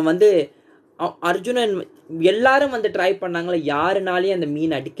அவன் வந்து அர்ஜுனன் எல்லாரும் வந்து ட்ரை பண்ணாங்களா, யாருனாலையும் அந்த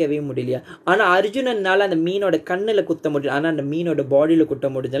மீன் அடிக்கவே முடியலையா. ஆனால் அர்ஜுனனால அந்த மீனோட கண்ணில் குத்த முடியல, ஆனால் அந்த மீனோட பாடியில் குத்த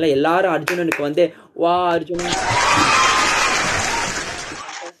முடிஞ்சல. எல்லாரும் அர்ஜுனனுக்கு வந்து வா அர்ஜுனன்,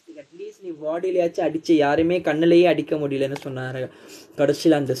 அட்லீஸ்ட் நீ பாடியிலேயாச்சும் அடிச்சு, யாருமே கண்ணிலேயே அடிக்க முடியலன்னு சொன்னாரு.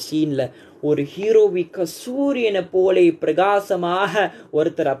 கடைசியில் அந்த சீனில் ஒரு ஹீரோவிக்க சூரியனை போலே பிரகாசமாக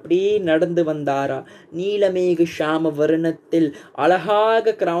ஒருத்தர் அப்படியே நடந்து வந்தாரா. நீலமேக ஷாம வருணத்தில்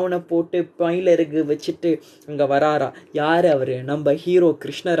அழகாக கிரவுனை போட்டு பயிலருகு வச்சுட்டு அங்கே வராரா. யார் அவர்? நம்ம ஹீரோ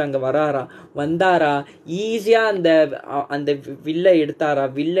கிருஷ்ணர் அங்கே வந்தாரா. ஈஸியாக அந்த வில்லை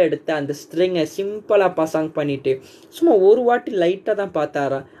எடுத்து அந்த ஸ்ட்ரிங்கை சிம்பிளாக பசாங் பண்ணிட்டு சும்மா ஒரு வாட்டி லைட்டாக தான்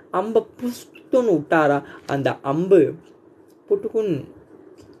பார்த்தாரா. அம்பை புஷ்டுன்னு விட்டாரா. அந்த அம்பு புட்டுக்குன்னு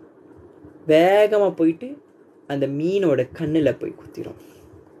வேகமாக போயிட்டு அந்த மீனோட கண்ணில் போய் குத்திரும்.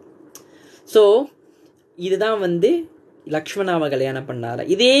 ஸோ இதுதான் வந்து லக்ஷ்மணாவை கல்யாணம் பண்ணார.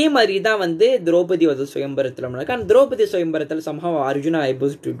 இதே மாதிரி தான் வந்து திரௌபதி வந்து சுயம்பரத்தில் நடக்கும். And Draupadi சுயம்பரத்தில் somehow Arjuna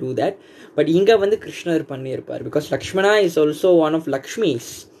able to do that. But இங்கே வந்து கிருஷ்ணர் பண்ணியிருப்பார். Because Lakshmana is also one of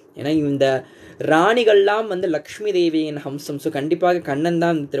Lakshmi's. ஏன்னா இந்த ராணிகள்லாம் வந்து லக்ஷ்மி தேவியின் ஹம்சம். ஸோ கண்டிப்பாக கண்ணன்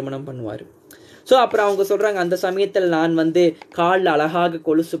தான் திருமணம் பண்ணுவார். ஸோ அப்புறம் அவங்க சொல்கிறாங்க, அந்த சமயத்தில் நான் வந்து காலில் அழகாக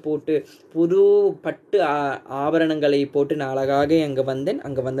கொலுசு போட்டு புது பட்டு ஆபரணங்களை போட்டு நான் அழகாக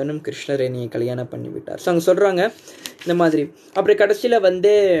அங்கே வந்தனும் கிருஷ்ணர் என்னை கல்யாணம் பண்ணிவிட்டார். ஸோ அங்கே சொல்கிறாங்க இந்த மாதிரி. அப்புறம் கடைசியில்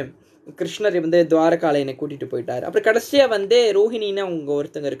வந்து கிருஷ்ணர் வந்து துவாரகால என்னை கூட்டிகிட்டு போயிட்டார். அப்புறம் கடைசியாக வந்து ரோஹிணின்னு அவங்க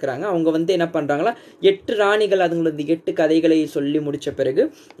ஒருத்தங்க இருக்கிறாங்க. அவங்க வந்து என்ன பண்ணுறாங்களா, 8 ராணிகள் அதுங்களது 8 கதைகளை சொல்லி முடித்த பிறகு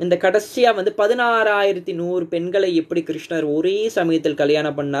இந்த கடைசியாக வந்து 16,100 பெண்களை எப்படி கிருஷ்ணர் ஒரே சமயத்தில்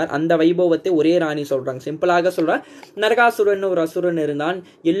கல்யாணம் பண்ணார் அந்த வைபவத்தை ஒரே ராணி சொல்கிறாங்க. சிம்பிளாக சொல்கிறார், நரகாசுரன் ஒரு அசுரன் இருந்தான்.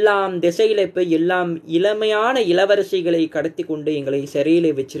 எல்லாம் திசையில போய் எல்லாம் இளமையான இளவரசிகளை கடத்தி கொண்டு எங்களை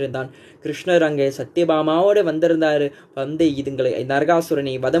சிறையில வச்சிருந்தான். கிருஷ்ணர் அங்கே சத்யபாமாவோடு வந்திருந்தாரு. வந்து இதுங்களை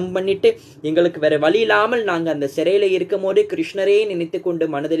நரகாசுரனை வதம் பண்ணிட்டு எங்களுக்கு வேற வழி இல்லாமல் நாங்கள் அந்த சிறையில இருக்கும் போது கிருஷ்ணரே நினைத்து கொண்டு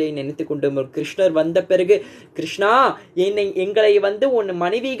மனதிலே நினைத்து கொண்டு கிருஷ்ணர் வந்த பிறகு, கிருஷ்ணா எங்களை வந்து உன்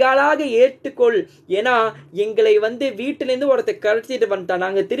மனைவிகளாக ஏற்றுக்கொள். ஏன்னா எங்களை வந்து வீட்டிலேருந்து ஒருத்தர் கடத்திட்டு வந்துட்டான்.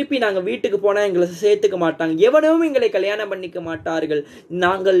 நாங்கள் வீட்டுக்கு போனால் எங்களை சேர்த்துக்க மாட்டாங்க. எவனும் எங்களை கல்யாணம் பண்ணிக்க மாட்டார்கள்.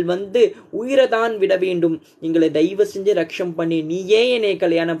 நாங்கள் வந்து உயிரை தான் விட வேண்டும். எங்களை தயவு செஞ்சு ரக்ஷம் பண்ணி நீயே என்னை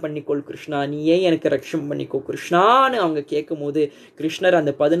கல்யாணம் பண்ணிக்கொள் கிருஷ்ணா, நீயே எனக்கு ரக்ஷம் பண்ணிக்கோ கிருஷ்ணான்னு அவங்க கேட்கும் போது கிருஷ்ணர்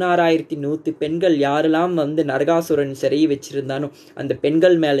அந்த 16,100 பெண்கள் யாரெல்லாம் வந்து நரகாசுரன் சிறையை வச்சிருந்தானோ அந்த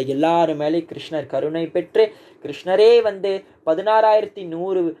பெண்கள் மேலே எல்லாரும் மேலே கிருஷ்ணர் கருணை பெற்று கிருஷ்ணரே வந்து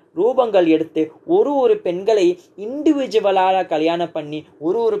 16,100 ரூபங்கள் எடுத்து ஒரு பெண்களை இண்டிவிஜுவலாக கல்யாணம் பண்ணி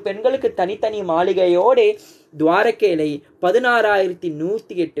ஒரு பெண்களுக்கு தனித்தனி மாளிகையோடு துவாரகையிலே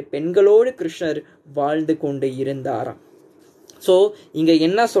 16,108 பெண்களோடு கிருஷ்ணர் வாழ்ந்து கொண்டு இருந்தாராம். ஸோ இங்கே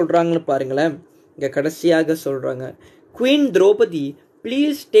என்ன சொல்கிறாங்கன்னு பாருங்களேன். இங்கே கடைசியாக சொல்கிறாங்க, Queen Draupadi,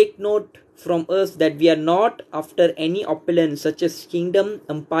 please take note from us that we are not after any opulence such as kingdom,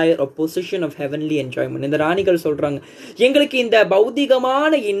 empire or possession of heavenly enjoyment. இந்த ராணிகள் சொல்கிறாங்க, எங்களுக்கு இந்த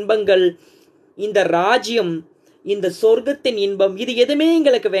பௌதிகமான இன்பங்கள், இந்த ராஜ்யம், இந்த சொர்க்கத்தின் இன்பம் இது எதுவுமே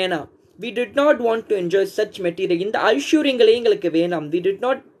எங்களுக்கு வேணாம். We did not want to enjoy such material. இந்த ஐஸ்வர்யங்களே எங்களுக்கு வேணாம். We did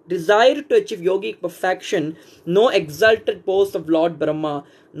not desire to achieve yogic perfection, no exalted post of Lord Brahma,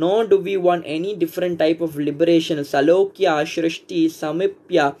 nor do we want any different type of liberation, salokya, shrishti,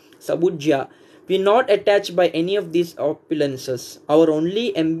 samipya, sabujya. We are not attached by any of these opulences. Our only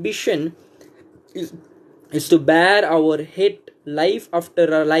ambition is to bear our head life after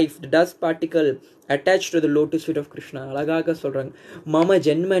a life, the dust particle attached to the lotus feet of Krishna. அழகாக சொல்றாங்க, மம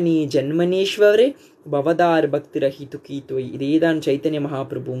ஜென்மனி ஜென்மனீஸ்வரே பவதார் பக்தி ரஹிது கீத்துவை. இதே தான் சைத்தன்ய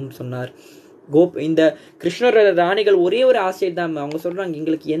மகாபிரபுவும் சொன்னார். இந்த கிருஷ்ணரோட ராணிகள் ஒரே ஒரு ஆசை தான். அவங்க சொல்றாங்க,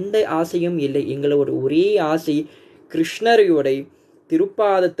 எங்களுக்கு எந்த ஆசையும் இல்லை. எங்களோட ஒரே ஆசை கிருஷ்ணரையோட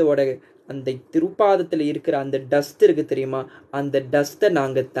திருப்பாதத்தோட அந்த திருப்பாதத்தில் இருக்கிற அந்த டஸ்ட் இருக்கு தெரியுமா, அந்த டஸ்ட்டை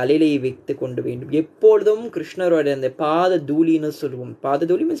நாங்கள் தலையிலே வைத்து கொண்டு வேண்டும். எப்பொழுதும் கிருஷ்ணரோட அந்த பாத தூளின்னு சொல்லுவோம். பாத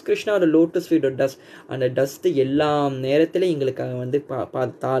தூளி மீன்ஸ் கிருஷ்ணரோட லோட்டஸ் ஃபீடோட டஸ்ட். அந்த டஸ்ட்டு எல்லா நேரத்திலையும் எங்களுக்கு வந்து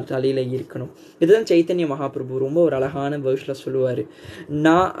தலையில் இருக்கணும். இதுதான் சைத்தன்ய மகாபிரபு ரொம்ப ஒரு அழகான வேர்ஷில் சொல்லுவார்.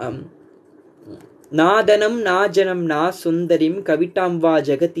 நாதனம் நாஜனம் நா சுந்தரிம் கவிட்டாம் வா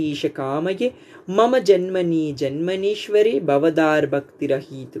ஜெகதீஷ காமயே மம ஜென்மனி ஜென்மனீஸ்வரி பவதார் பக்தி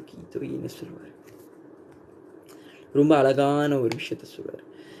ரஹீது கீதுன்னு சொல்லுவார். ரொம்ப அழகான ஒரு விஷயத்த சொல்லுவார்.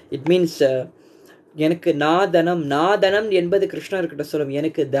 இட் மீன்ஸ் எனக்கு நாதனம் என்பது கிருஷ்ணர்கிட்ட சொல்லும்.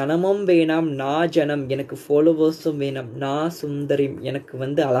 எனக்கு தனமும் வேணாம், நாஜனம் எனக்கு ஃபாலோவர்ஸும் வேணாம், நா சுந்தரிம் எனக்கு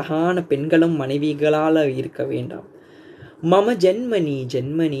வந்து அழகான பெண்களும் மனைவிகளால் இருக்க வேண்டாம். மம ஜென்மனி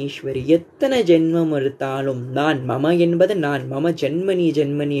ஜென்மனீஸ்வரி, எத்தனை ஜென்மம் எடுத்தாலும் நான், மம என்பது நான், மம ஜென்மனி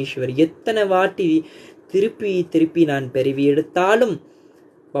ஜென்மனீஸ்வரி எத்தனை வாட்டி திருப்பி நான் பெருவி எடுத்தாலும்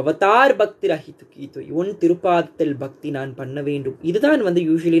பவதார் பக்தி ரஹிது கீது, உன் திருப்பாதத்தில் பக்தி நான் பண்ண வேண்டும். இதுதான் வந்து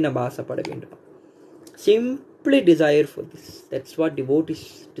யூஸ்வலி நம்ம ஆசைப்பட வேண்டும். Simply desire for this. That's what devotees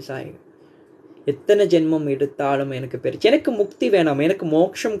desire. எத்தனை ஜென்மம் எடுத்தாலும் எனக்கு முக்தி வேணாம், எனக்கு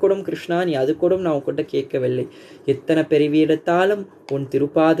மோட்சம் கொடும் கிருஷ்ணா, நீ அது கூட நான் உன்கிட்ட கேட்கவில்லை. எத்தனை பிறவி எடுத்தாலும் உன்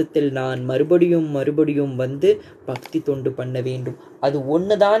திருப்பாதத்தில் நான் மறுபடியும் வந்து பக்தி தொண்டு பண்ண வேண்டும். அது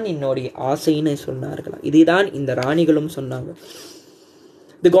ஒண்ணுதான் என்னுடைய ஆசைன்னு சொன்னார்களாம். இதுதான் இந்த ராணிகளும் சொன்னாங்க.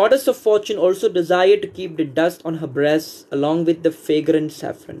 The goddess of fortune also desired to keep the dust on her breast along with the fragrant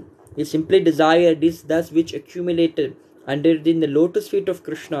saffron. He simply desired this dust which accumulated under the lotus feet of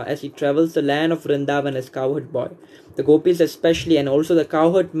Kṛṣṇa as he travels the land of Vrindavan as cowherd boy. The gopis especially, and also the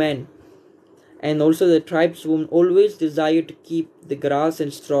cowherd men, And also the tribes whom always desire to keep the grass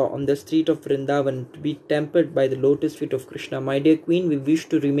and straw on the street of Vrindavan to be tempered by the lotus feet of Krishna. My dear queen, we wish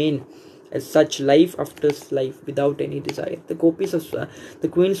to remain as such life after life without any desire. The gopis of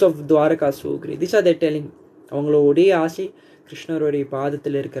the queens of Dwaraka so agree. These are they telling. அவங்களோட ஒரே ஆசை கிருஷ்ணருடைய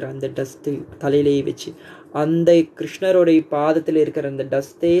பாதத்தில் இருக்கிற அந்த dust தலையிலேயே வச்சு அந்த கிருஷ்ணருடைய பாதத்தில் இருக்கிற அந்த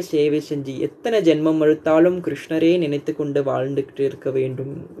டஸ்ட்டே சேவை செஞ்சு எத்தனை ஜென்மம் அழுத்தாலும் கிருஷ்ணரே நினைத்து கொண்டு வாழ்ந்துக்கிட்டு இருக்க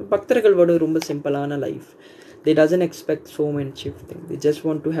வேண்டும். பக்தர்களோட ரொம்ப சிம்பிளான life. They doesn't expect so much of things. They just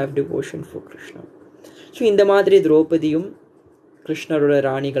want to have devotion for Krishna. So இந்த மாதிரி திரௌபதியும் கிருஷ்ணரோட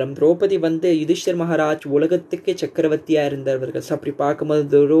ராணிகளும். திரௌபதி யுதிஷ்டர் மகாராஜ் உலகத்துக்கே சக்கரவர்த்தியாக இருந்தவர்கள். ஸோ அப்படி பார்க்கும்போது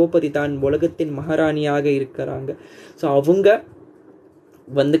திரௌபதி தான் உலகத்தின் மகாராணியாக இருக்கிறாங்க. ஸோ அவங்க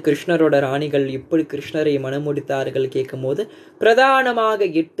கிருஷ்ணரோட ராணிகள் எப்படி கிருஷ்ணரை மனமுடித்தார்கள் கேட்கும் போது பிரதானமாக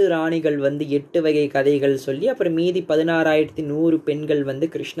 8 ராணிகள் 8 வகை கதைகள் சொல்லி அப்புறம் மீதி 16,100 பெண்கள்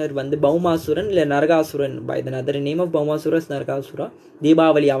கிருஷ்ணர் பௌமாசுரன் இல்லை Narakasuran, by the other name of பௌமாசுரஸ் Narakasura.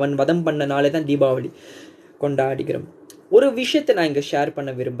 Deepavali அவன் வதம் பண்ண நாளே தான் தீபாவளி கொண்டாடுகிறோம். ஒரு விஷயத்தை நான் இங்கே ஷேர் பண்ண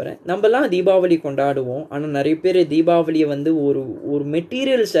விரும்புகிறேன். நம்மலாம் தீபாவளி கொண்டாடுவோம், ஆனால் நிறைய பேர் தீபாவளியை ஒரு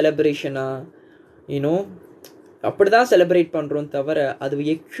மெட்டீரியல் செலிப்ரேஷனாக அப்படி தான் செலிப்ரேட் பண்ணுறோம் தவிர அது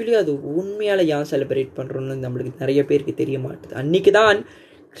ஆக்சுவலி அது உண்மையால் ஏன் செலிப்ரேட் பண்ணுறோன்னு நம்மளுக்கு நிறைய பேருக்கு தெரிய மாட்டுது. அன்றைக்கி தான்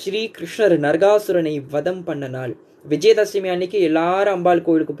ஸ்ரீ கிருஷ்ணர் நரகாசுரனை வதம் பண்ண நாள். விஜயதசமி அன்னைக்கு எல்லாரும் அம்பாள்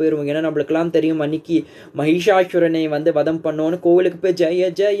கோவிலுக்கு போயிடுவாங்க. ஏன்னா நம்மளுக்கெல்லாம் தெரியும் அன்னைக்கு மகிஷாசுரனை வதம் பண்ணோன்னு கோவிலுக்கு போய்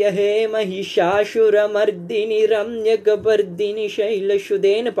ஜெய ஜெய ஹே மகிஷாசுர மர்தினி ரம்யகபர்தினி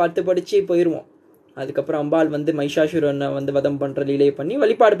சைலசுதேன்னு பார்த்து படிச்சு போயிடுவோம். அதுக்கப்புறம் அம்பாள் மகிஷாசுரனை வதம் பண்ணுற லீலையை பண்ணி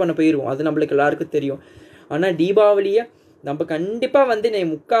வழிபாடு பண்ண போயிடுவோம். அது நம்மளுக்கு எல்லாருக்கும் தெரியும். ஆனால் தீபாவளியை நம்ம கண்டிப்பாக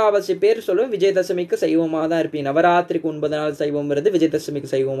முக்கால்வாசி பேர் சொல்லுவோம் விஜயதசமிக்கு சைவமாக தான் இருப்பீங்க. நவராத்திரிக்கு 9 நாள் சைவம்ங்கிறது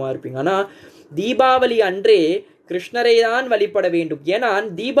விஜயதசமிக்கு சைவமாக இருப்பீங்க. ஆனால் தீபாவளி அன்றே கிருஷ்ணரை தான் வழிபட வேண்டும். ஏன்னா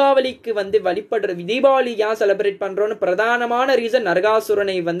தீபாவளிக்கு வழிபடுற தீபாவளி ஏன் செலிப்ரேட் பண்ணுறோன்னு பிரதானமான ரீசன்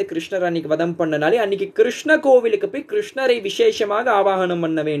நரகாசுரனை கிருஷ்ணர் அன்னைக்கு வதம் பண்ணனாலே அன்னைக்கு கிருஷ்ண கோவிலுக்கு போய் கிருஷ்ணரை விசேஷமாக ஆவாகனம்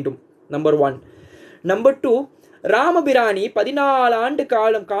பண்ண வேண்டும். நம்பர் 1. நம்பர் 2, ராமபிராணி 14 ஆண்டு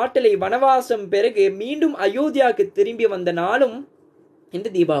காலம் காட்டிலே வனவாசம் பிறகு மீண்டும் அயோத்தியாவுக்கு திரும்பி வந்த நாளும்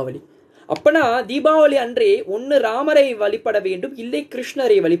இந்த தீபாவளி. அப்பனா தீபாவளி அன்றே ஒன்று ராமரை வழிபட வேண்டும், இல்லை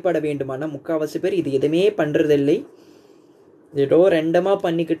கிருஷ்ணரை வழிபட வேண்டும். ஆனால் முக்கால்வாசி பேர் இது எதுவுமே பண்ணுறதில்லை. ஏதோ ரெண்டமாக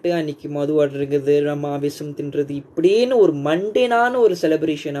பண்ணிக்கிட்டு அன்னைக்கு மது அடுறது, ஆவேசம் தின்றது, இப்படின்னு ஒரு மண்டேனான ஒரு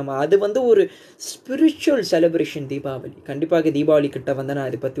செலிப்ரேஷன். அது ஒரு ஸ்பிரிச்சுவல் செலிப்ரேஷன் தீபாவளி. கண்டிப்பாக தீபாவளி கிட்ட நான்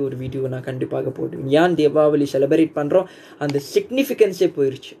இதை பற்றி ஒரு வீடியோ நான் கண்டிப்பாக போடுவேன். ஏன் தீபாவளி செலிப்ரேட் பண்ணுறோம், அந்த சிக்னிஃபிகன்ஸே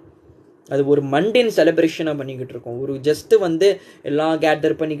போயிடுச்சு. அது ஒரு மண்டேன் செலிப்ரேஷனாக பண்ணிக்கிட்டு இருக்கோம். ஒரு ஜஸ்ட்டு எல்லாம்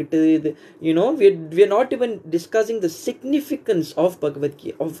கேதர் பண்ணிக்கிட்டு இது we are not even discussing the significance of Bhagavad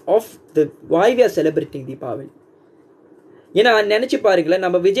Gita, of the why we are celebrating Deepavali. ஏன்னா நினச்சி பாருங்களேன்,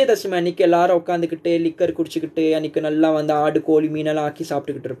 நம்ம விஜயதசமி அன்னைக்கு எல்லாரும் உட்காந்துக்கிட்டு லிக்கர் குடிச்சிக்கிட்டு அன்னைக்கு நல்லா ஆடு கோழி மீனெல்லாம் ஆக்கி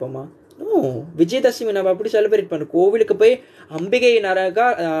சாப்பிட்டுக்கிட்டு இருப்போமா? விஜயதசமி நம்ம அப்படி செலிப்ரேட் பண்ணுறோம். கோவிலுக்கு போய் அம்பிகை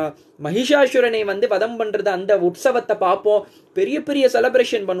மகிஷாசுரனை வதம் பண்ணுறது அந்த உற்சவத்தை பார்ப்போம். பெரிய பெரிய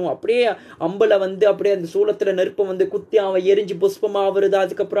செலிப்ரேஷன் பண்ணுவோம். அப்படியே அம்பலை அப்படியே அந்த சூளத்தில் நெருப்பை குத்தி அவன் எரிஞ்சு புஷ்பமாக வருது.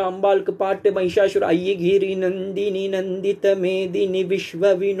 அதுக்கப்புறம் அம்பாளுக்கு பாட்டு மகிஷாசுர ஐயகிரி நந்தினி நந்தித மேதினி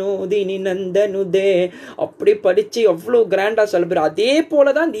விஸ்வ வினோதினி நந்தனுதே அப்படி படித்து அவ்வளோ கிராண்டாக செலிப்ரேட். அதே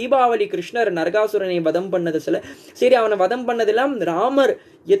போல தான் தீபாவளி கிருஷ்ணர் நரகாசுரனை வதம் பண்ணது சரி அவனை வதம் பண்ணதெல்லாம் ராமர்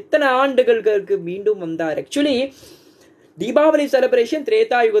எத்தனை ஆண்டுகளுக்கு மீண்டும் வந்தார். ஆக்சுவலி தீபாவளி செலிப்ரேஷன்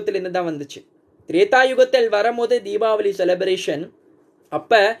திரேதாயுகத்தில் இருந்து தான் வந்துச்சு. திரேதாயுகத்தில் வரும்போது தீபாவளி செலிப்ரேஷன்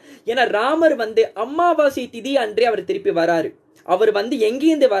அப்ப ஏன்னா ராமர் அமாவாசை திதி அன்றே அவர் திருப்பி வராரு. அவர்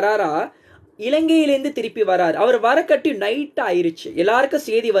எங்கேருந்து வராரா, இலங்கையிலேருந்து திருப்பி வராரு. அவர் வரக்கட்டி நைட் ஆயிருச்சு. எல்லாருக்கும்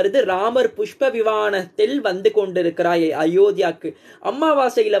செய்தி வருது, ராமர் புஷ்ப விமானத்தில் கொண்டிருக்கிறாய் அயோத்தியாவுக்கு.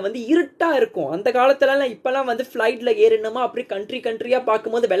 அமாவாசையில இருட்டா இருக்கும். அந்த காலத்துலலாம் இப்பெல்லாம் ஃபிளைட்ல ஏறணுமா அப்படி கண்ட்ரியா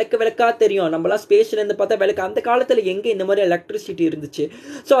பார்க்கும்போது விளக்கா தெரியும். நம்மளாம் ஸ்பேஸ்ல இருந்து பார்த்தா விளக்கு. அந்த காலத்துல எங்க இந்த மாதிரி எலக்ட்ரிசிட்டி இருந்துச்சு.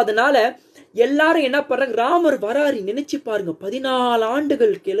 ஸோ அதனால எல்லாரும் என்ன பண்றாங்க, ராமர் வராரு. நினைச்சு பாருங்க, 14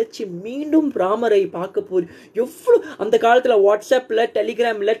 ஆண்டுகள் கிளச்சி மீண்டும் ராமரை பார்க்க போய் எவ்வளவு. அந்த காலத்துல வாட்ஸ்அப்ல,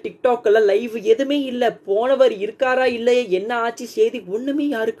 டெலிகிராம்ல, டிக்டாக்ல லைவ் எதுவுமே இல்லை. போனவர் இருக்காரா இல்லையே, என்ன ஆச்சு செய்தி ஒண்ணுமே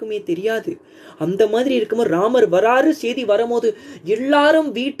யாருக்குமே தெரியாது. அந்த மாதிரி இருக்கும்போது ராமர் வராரு. செய்தி வரும்போது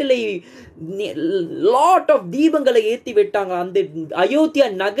எல்லாரும் வீட்டுல லாட் ஆஃப் தீபங்களை ஏற்றி விட்டாங்க. அந்த அயோத்தியா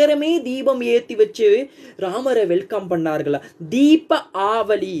நகரமே தீபம் ஏற்றி வச்சு ராமரை வெல்கம் பண்ணார்களா. தீப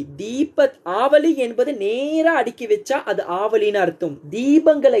ஆவலி, தீப ஆவலி என்பது நேரா அடுக்கி வச்சா அது ஆவலின்னு அர்த்தம்.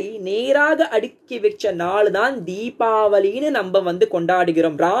 தீபங்களை நேராக அடுக்கி வச்ச நாள் தான் தீபாவளின்னு நம்ம வந்து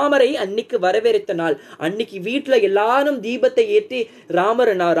கொண்டாடுகிறோம். ராமரை அன்னைக்கு வரவேற்ற நாள். அன்னைக்கு வீட்டுல எல்லாரும் தீபத்தை ஏற்றி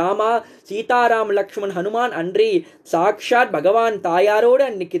ராமா சீதாராம் லக்ஷ்மண் ஹனுமான் அன்றே சாக்ஷாத் பகவான் தாயாரோடு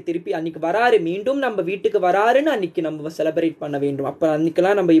அன்னைக்கு வராரு, மீண்டும் நம்ம வீட்டுக்கு வராருன்னு அன்னைக்கு நம்ம செலிப்ரேட் பண்ண வேண்டும். அப்ப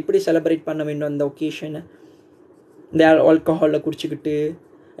அன்னைக்கெல்லாம் நம்ம எப்படி செலிப்ரேட் பண்ண வேண்டும் அந்த ஒகேஷனை? இந்த ஆல்கஹாலில் குடிச்சுக்கிட்டு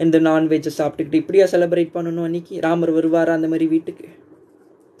இந்த நான்வெஜ்ஜை சாப்பிட்டுக்கிட்டு இப்படியா செலிப்ரேட் பண்ணணும்? அன்றைக்கி ராமர் வருவாரா அந்த மாதிரி வீட்டுக்கு?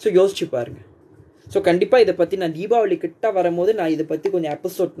 ஸோ யோசிச்சு பாருங்க. ஸோ கண்டிப்பாக இதை பற்றி நான் தீபாவளி கிட்ட வரும்போது நான் இதை பற்றி கொஞ்சம்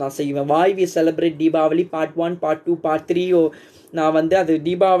எபிசோட் நான் செய்வேன். வாய் we celebrate Deepavali part 1, part 2, part 3. நான் வந்து அது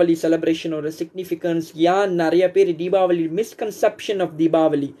தீபாவளி செலிப்ரேஷனோட சிக்னிஃபிகன்ஸ், ஏன் நிறைய பேர் தீபாவளி மிஸ்கன்செப்ஷன் ஆஃப்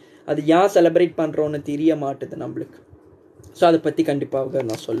தீபாவளி அது ஏன் செலிப்ரேட் பண்ணுறோன்னு தெரிய மாட்டுது நம்மளுக்கு. ஸோ அதை பற்றி கண்டிப்பாக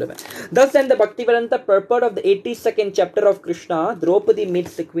நான் சொல்லுவேன். Thus and the Bhaktivedanta purport of the 82nd chapter of Kṛṣṇa, Draupadī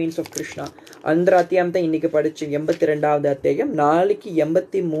meets the queens of Kṛṣṇa. அந்த அத்தியாயம் தான் இன்னைக்கு படிச்சு 82வது அத்தியாயம். நாளைக்கு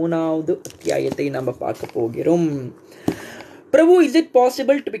 83வது அத்தியாயத்தை நம்ம பார்க்க போகிறோம். பிரபு, is it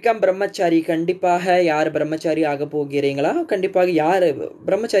possible to become பிரம்மச்சாரி? கண்டிப்பாக. யார் பிரம்மச்சாரி ஆக போகிறீங்களா? கண்டிப்பாக யார்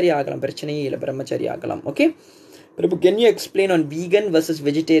பிரம்மச்சாரி ஆகலாம், பிரச்சனையே இல்லை, பிரம்மச்சாரி ஆகலாம். Okay Prabhu, can you explain on vegan versus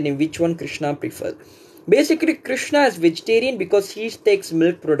vegetarian, which one Kṛṣṇa prefer? Basically, Kṛṣṇa is vegetarian because he takes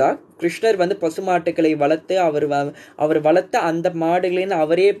milk product. கிருஷ்ணர் வந்து பசுமாட்டுக்களை வளர்த்து அவர் வளர்த்த அந்த மாடுகளின்னு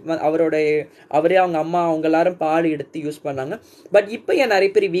அவரே அவங்க அம்மா அவங்க எல்லாரும் பால் எடுத்து யூஸ் பண்ணாங்க. பட் இப்போ ஏன்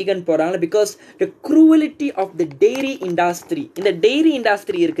நிறைய பேர் வீகன் போகிறாங்க? Because the க்ரூவலிட்டி of the dairy industry. இந்த டெய்ரி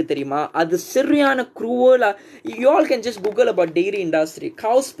இண்டஸ்ட்ரி இருக்குது தெரியுமா, அது சரியான க்ரூவலாக. You all can just Google about dairy industry.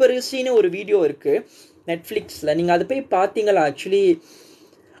 கவுஸ்பரிசின்னு ஒரு வீடியோ இருக்குது நெட்ஃப்ளிக்ஸில், நீங்கள் அதை போய் பார்த்தீங்களா? Actually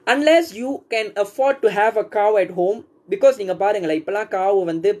unless you can afford to have a cow at home, because நீங்கள் பாருங்களேன், இப்போலாம் காவு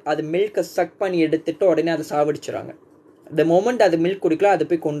வந்து அது மில்கை சக் பண்ணி எடுத்துட்டு உடனே அதை சாவடிச்சுறாங்க. the moment அது மில்க் குடிக்கலாம் அதை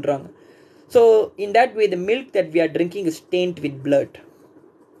போய் கொண்டுறாங்க. So in that way the milk that we are drinking is tainted with blood.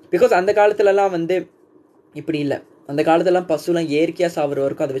 because அந்த காலத்துலலாம் வந்து இப்படி இல்லை. அந்த காலத்துலலாம் பசுலாம் இயற்கையாக சாப்பிட்ற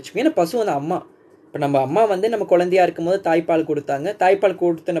வரைக்கும் அதை வச்சுக்கோங்க. ஏன்னா பசு வந்து அம்மா. இப்போ நம்ம அம்மா வந்து நம்ம குழந்தையா இருக்கும் போது தாய்ப்பால் கொடுத்தாங்க. தாய்ப்பால்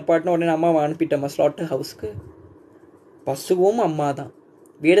கொடுத்தன பாட்டின உடனே அம்மாவை அனுப்பிட்டோம்மா ஸ்லாட்டர் ஹவுஸ்க்கு. பசுவும் அம்மா தான்.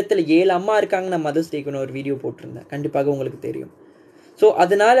 வேடத்தில் 7 அம்மா இருக்காங்க. நான் மதர்ஸ் டேக்குன்னு ஒரு வீடியோ போட்டிருந்தேன், கண்டிப்பாக உங்களுக்கு தெரியும். ஸோ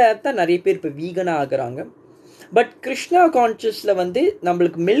அதனால தான் நிறைய பேர் இப்போ வீகனாக ஆகுறாங்க. பட் கிருஷ்ணா கான்ஷியஸில் வந்து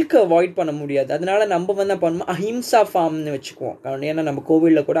நம்மளுக்கு மில்க் அவாய்ட் பண்ண முடியாது. அதனால நம்ம வந்து பண்ணுவோம் அஹிம்சா ஃபார்ம்னு வச்சுக்குவோம். ஏன்னா நம்ம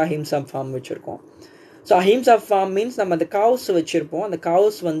கோவிலில் கூட அஹிம்சா ஃபார்ம் வச்சுருக்கோம். ஸோ அஹிம்சா ஃபார்ம் மீன்ஸ் நம்ம அந்த கவுஸ் வச்சுருப்போம். அந்த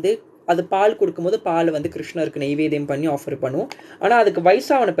கவுஸ் வந்து அது பால் கொடுக்கும்போது பால் வந்து கிருஷ்ணருக்கு நெய்வேத்தியம் பண்ணி ஆஃபர் பண்ணுவோம். ஆனால் அதுக்கு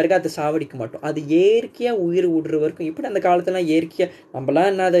வயசான பிறகு அதை சாவடிக்க மாட்டோம். அது இயற்கையாக உயிர் விடுற வரைக்கும். இப்படி அந்த காலத்துலாம் இயற்கையாக நம்மளாம்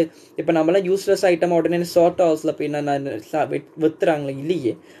என்ன அது இப்போ நம்மளாம் யூஸ்லெஸ் ஐட்டமாக உடனே ஷார்ட் ஹவுஸில் போய் என்ன விற்றுறாங்களே,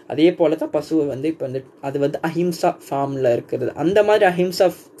 இல்லையே. அதே போல் தான் பசுவை வந்து இப்போ வந்து அது வந்து அஹிம்சா ஃபார்மில் இருக்கிறது. அந்த மாதிரி அஹிம்சா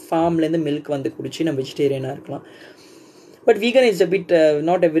ஃபார்ம்லேருந்து மில்க் வந்து குடிச்சு நம்ம வெஜிடேரியனாக இருக்கலாம். But vegan is a bit,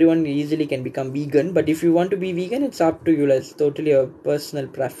 not everyone easily can become vegan. But if you want to be vegan, it's up to you. It's totally a personal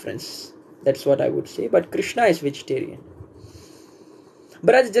preference. That's what I would say. But Kṛṣṇa is vegetarian.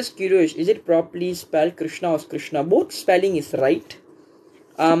 But I was just curious, is it properly spelled Kṛṣṇa or Kṛṣṇa? Both spelling is right.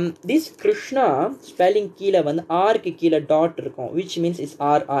 This Kṛṣṇa spelling கீழே வந்து ஆர்க்கு கீழே dot இருக்கும், which means it's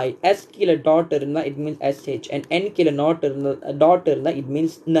R-I. S கீழே dot இருந்தால் it means S-H. And N கீழே dot இருந்தால் it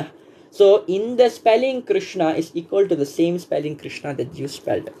means N. So in the spelling Kṛṣṇa is equal to the same spelling Kṛṣṇa that you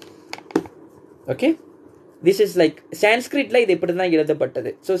spelled. Okay? This is like Sanskritல இது இப்படி தான்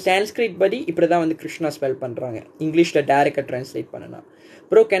எழுதப்பட்டது. So Sanskrit படி இப்படி தான் வந்து கிருஷ்ணா ஸ்பெல் பண்ணுறாங்க. இங்கிலீஷில் டைரெக்டாக ட்ரான்ஸ்லேட் பண்ணனா.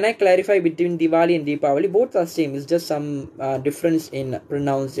 Bro, can I clarify between Diwali and Deepavali? Both are same. It's just some difference in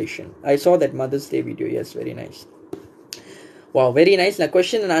pronunciation. I saw that Mother's Day video. Yes, very nice. Wow, very nice. நான்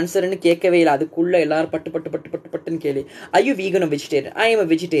question and ஆன்சர்னு கேட்கவே இல்லை. அதுக்குள்ளே எல்லாரும் பட்டுன்னு கேள்வி. Are you vegan or vegetarian? I am a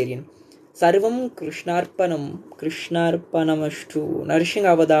vegetarian. சர்வம் கிருஷ்ணார்ப்பணமஸ்து. நரசிங்க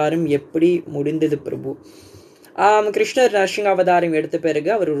அவதாரம் எப்படி முடிந்தது பிரபு? கிருஷ்ணர் நரசிங்க அவதாரம் எடுத்த பிறகு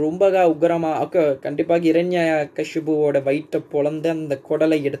அவர் ரொம்ப உக்ரமாக கண்டிப்பாக இரண்ய கஷிபுவோட வயிற்றை பொழந்து அந்த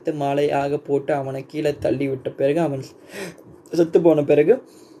குடலை எடுத்து மாலையாக போட்டு அவனை கீழே தள்ளி விட்ட பிறகு அவன் செத்து போன பிறகு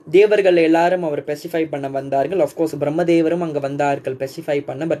தேவர்கள் எல்லாரும் அவர் பெசிஃபை பண்ண வந்தார்கள். அஃப்கோர்ஸ் பிரம்மதேவரும் அங்கே வந்தார்கள் பெசிஃபை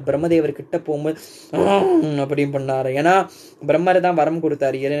பண்ண. பட் பிரம்மதேவர்கிட்ட போகும்போது அப்படின்னு பண்ணார். ஏன்னா பிரம்மர் தான் வரம்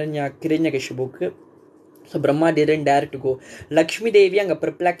கொடுத்தாரு கிரண்யகசிபுக்கு. So Brahma didn't dare to go. Lakshmi Devi அங்கே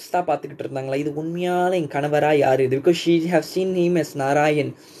ப்ரிப்ளெக்ஸ்டாக பார்த்துக்கிட்டு இருந்தாங்களா, இது உண்மையால என் கணவராக யார் இது? Because she have seen him S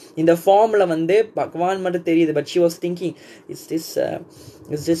Narayan. இந்த ஃபார்மில் வந்து பகவான் மட்டும் தெரியுது. But she was thinking is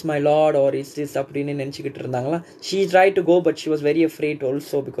this my Lord R is this அப்படின்னு நினச்சிக்கிட்டு இருந்தாங்களா. She try to go but she was very afraid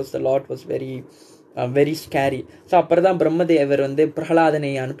also because the Lord was very very scary. So அப்புறம் தான் பிரம்மதேவர் வந்து பிரகலாதனை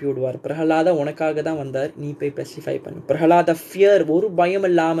அனுப்பி விடுவார். பிரகலாதா உனக்காக தான் வந்தார், நீ போய் பெசிஃபை பண்ணு. பிரகலாத ஃபியர், ஒரு பயம்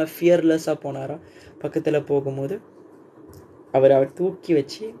இல்லாமல் ஃபியர்லெஸ்ஸாக போனாரா. பக்கத்தில் போகும்போது அவர் தூக்கி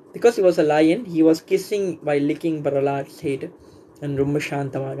வச்சு, because he was a lion, he was kissing by licking Pralhad head, ரொம்ப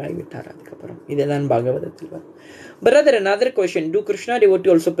சாந்தமாக ஆகிவிட்டார். அதுக்கப்புறம் இதெல்லாம் பாகவதத்தில் வரும். Brother, another question. Do Krishna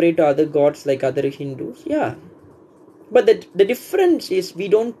devotee also pray to other gods like other Hindus? Yeah. But the difference is we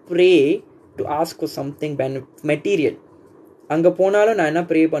don't pray to ask for something material. அங்கே போனாலும் நான் என்ன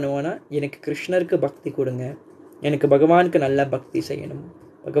ப்ரே பண்ணுவேன்னா, எனக்கு கிருஷ்ணருக்கு பக்தி கொடுங்க, எனக்கு பகவானுக்கு நல்லா பக்தி செய்யணும்,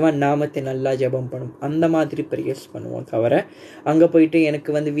 பகவான் நாமத்தை நல்லா ஜபம் பண்ணணும், அந்த மாதிரி ப்ரேயர்ஸ் பண்ணுவோம். தவிர அங்கே போயிட்டு எனக்கு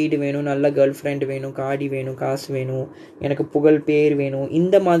வந்து வீடு வேணும், நல்ல கேர்ள் ஃப்ரெண்டு வேணும், காடி வேணும், காசு வேணும், எனக்கு புகழ் பேர் வேணும்,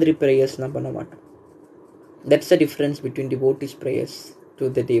 இந்த மாதிரி ப்ரேயர்ஸ்லாம் பண்ண மாட்டோம். That's the difference between devotees prayers to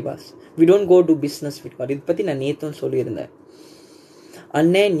the Dewas. We don't go to business with God. இதை பற்றி நான் நேற்றும் சொல்லியிருந்தேன்.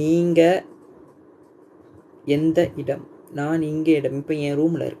 அண்ணே நீங்கள் எந்த இடம், நான் இங்கே இடம், இப்போ என்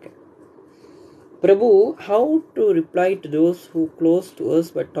ரூமில் இருக்கேன். பிரபு, how to reply to those who close to us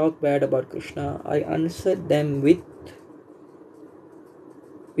but talk bad about Krishna? I answer them with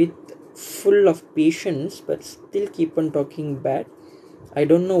full of patience but still keep on talking bad. I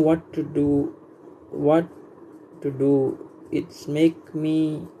don't know what to do. It's make me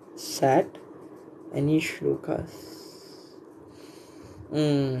sad. Any shlokas?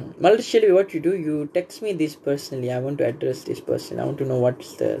 Malashali, what you do, you text me this personally. I want to address this person. I want to know what's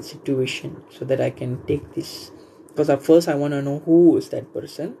the situation so that I can take this. Because at first I want to know who is that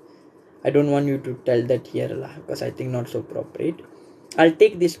person. I don't want you to tell that here because I think not so appropriate. I'll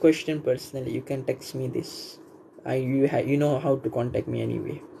take this question personally. You can text me this. You know how to contact me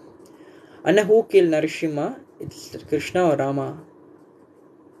anyway. Anna, who killed Narasimha? It's Krishna or Rama?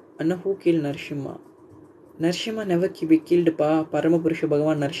 Anna, who killed Narasimha? Narasimha never be கில்டுப்பா. பரமபுருஷ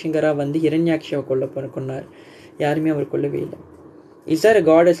பகவான் நரசிங்கரா வந்து ஹிரண்யாக்ஷியை கொன்னார். யாருமே அவர் கொல்லவே இல்லை. Is R a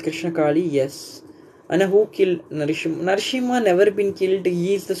goddess கிருஷ்ணகாளி? S. ஆனால் who kill Narasimha? Narasimha never bin guild. He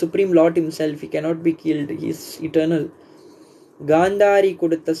is the supreme Lord himself. He cannot be guild. He is eternal. Gandhari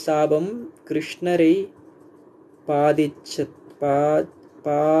கொடுத்த சாபம் கிருஷ்ணரை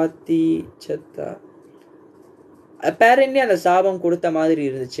பாதிச்சதா? Apparently அந்த சாபம் கொடுத்த மாதிரி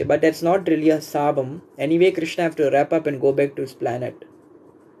இருந்துச்சு. But that's not really a சாபம். Anyway, Krishna have to wrap up and go back to his planet.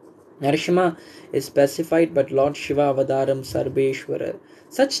 Narasimha is specified, but Lord Shiva Avadaram Sarbeshwara.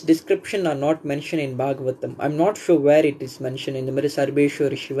 Such description are not mentioned in Bhagavatam. I'm not sure where it is mentioned. இந்த மாதிரி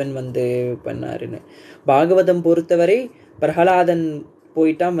சர்பேஸ்வர சிவன் வந்து பண்ணாருன்னு பாகவதம் பொறுத்தவரை பிரகலாதன்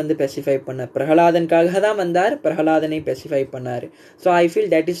போயிட்டான் வந்து பெசிஃபை பண்ணார். பிரகலாதனுக்காக தான் வந்தார், பிரகலாதனை பெசிஃபை பண்ணார். So I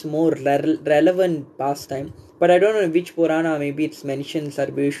feel that is more relevant past time. But I don't know which Purana maybe it's mention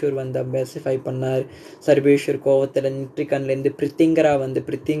சர்பேஸ்வர் வந்து பெசிஃபை பண்ணார். சர்பேஸ்வர் கோவத்தில் நிற்றிகன்லேருந்து பிரித்திங்கரா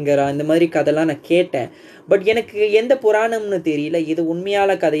இந்த மாதிரி கதைலாம் நான் கேட்டேன். பட் எனக்கு எந்த புராணம்னு தெரியல, இது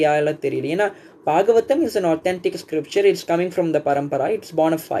உண்மையால கதையால தெரியல. ஏன்னா Bhagavatam is an authentic scripture. It's coming from the Parampara. It's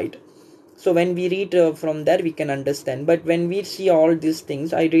bonafide. So when we read from there, we can understand. But when we see all these things,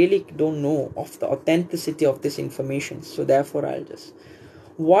 I really don't know of the authenticity of this information. So therefore, I'll just...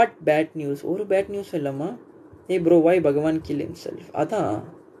 What bad news? Or bad news illama? Hey bro, why Bhagavan kill himself? Adha.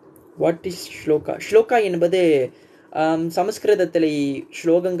 What is shloka? Shloka என்பது சமஸ்கிருதத்தில்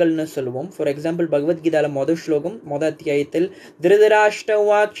ஸ்லோகங்கள்னு சொல்லுவோம். For example பகவத்கீதால முதல் ஸ்லோகம் முதல் அத்தியாயத்தில்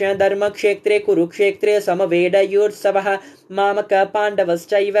திருதராஷ்டவாக்ஷ தர்மக்ஷேத்ரே குருக்ஷேத்ரே சமவேடயோர்சவஹ மாமக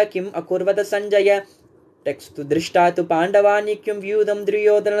பாண்டவஸ்சைவ கிம் அகுர்வத Sanjaya text திருஷ்டாத்து பாண்டவானிக்கும் வியூதம்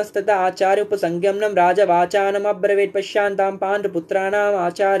துரியோதனஸ்தத ஆச்சாரிய உபசங்கம்னம் ராஜவாச்சானம் அப்ரவேட் பஷ்யாந்தாம் bond புத்திரானாம்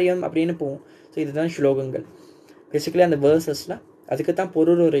ஆச்சாரியம் அப்படின்னு போகும். So இதுதான் ஸ்லோகங்கள். பேசிக்கலி அந்த வேர்சஸ்லாம் அதுக்கு தான்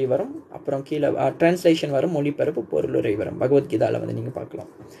பொருளுரை வரும், அப்புறம் கீழே டிரான்ஸ்லேஷன் வரும், மொழிபெயர்ப்பு, பொருளுரை வரும். பகவத்கீதாவில் வந்து நீங்கள் பார்க்கலாம்.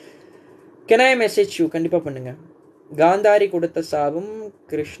 Can I message you? கண்டிப்பாக பண்ணுங்கள். காந்தாரி கொடுத்த சாபம்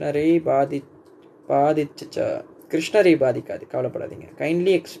கிருஷ்ணரை கிருஷ்ணரை பாதிக்காது, கவலைப்படாதீங்க.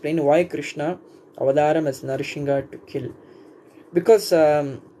 கைண்ட்லி எக்ஸ்பிளைன் வாய் கிருஷ்ணா அவதாரம் as Narasinga to kill. Because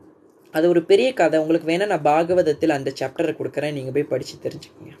அது ஒரு பெரிய கதை. உங்களுக்கு வேணால் நான் பாகவதத்தில் அந்த சாப்டரை கொடுக்குறேன், நீங்கள் போய் படித்து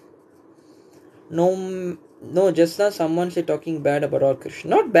தெரிஞ்சுக்கோங்க. No, just now someone say talking bad about Lord Krishna.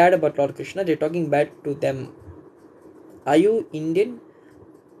 Not bad about Lord Krishna, they're talking bad to them. Are you Indian?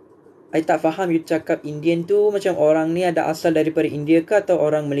 I tak faham you cakap Indian tu macam orang ni ada asal daripada India ke atau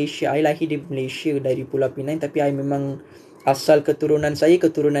orang Malaysia? I lahir di Malaysia dari Pulau Pinang, tapi I memang asal keturunan saya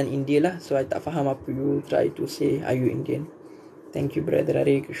keturunan India lah. So I tak faham apa you try to say. Are you Indian? Thank you brother.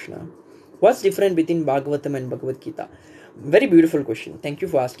 Hare Krishna. What's different between Bhagavatam and Bhagavad Gita? Very beautiful question. Thank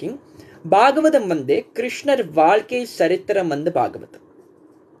you for asking. Bhagavatam வந்து கிருஷ்ணர் வாழ்க்கை சரித்திரம் வந்து பாகவதம்.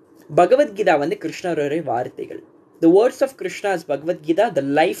 பகவத்கீதா வந்து கிருஷ்ணருடைய வார்த்தைகள். The words of Krishna is Bhagavad Gita. The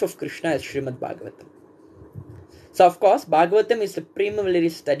life of Krishna is Srimad Bhagavatam. So of course, Bhagavatam is a preliminary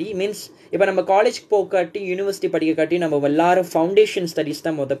study. Means, இப்போ நம்ம காலேஜ் போகாட்டி யூனிவர்சிட்டி படிக்க காட்டி நம்ம எல்லாரும் ஃபவுண்டேஷன் ஸ்டடீஸ்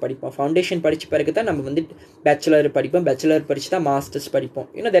தான் படிப்போம். ஃபவுண்டேஷன் படித்த பிறகு தான் நம்ம வந்து பேச்சுலர் படிப்போம். பேச்சுலர் படித்து தான் மாஸ்டர்ஸ் படிப்போம்.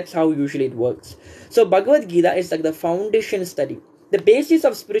 That's how usually it works. So Bhagavad Gita is like the foundation study. The basis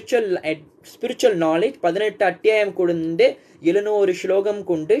of spiritual knowledge 18 அத்தியாயம் கொண்டு 700 ஸ்லோகம்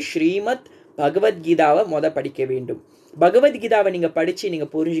கொண்டு ஸ்ரீமத் பகவத்கீதாவை படிக்க வேண்டும். பகவத்கீதாவை நீங்க படிச்சு நீங்க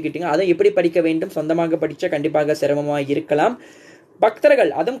புரிஞ்சுக்கிட்டீங்க. அதை எப்படி படிக்க வேண்டும்? சொந்தமாக படிச்சா கண்டிப்பாக சிரமமாக இருக்கலாம்.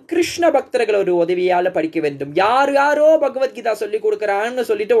 பக்தர்கள், அதுவும் கிருஷ்ண பக்தர்கள் ஒரு உதவியால படிக்க வேண்டும். யாரோ பகவத்கீதா சொல்லி கொடுக்குறான்னு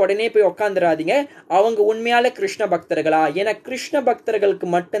சொல்லிட்டு உடனே போய் உட்காந்துடாதீங்க. அவங்க உண்மையால கிருஷ்ண பக்தர்களா? ஏன்னா கிருஷ்ண பக்தர்களுக்கு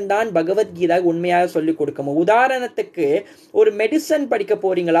மட்டும்தான் பகவத்கீதா உண்மையாக சொல்லி கொடுக்கணும். உதாரணத்துக்கு ஒரு மெடிசன் படிக்க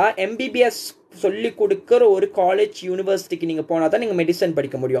போறீங்களா, எம்பிபிஎஸ் சொல்லி கொடுக்குற ஒரு காலேஜ் யூனிவர்சிட்டிக்கு நீங்கள் போனால் தான் நீங்கள் மெடிசன்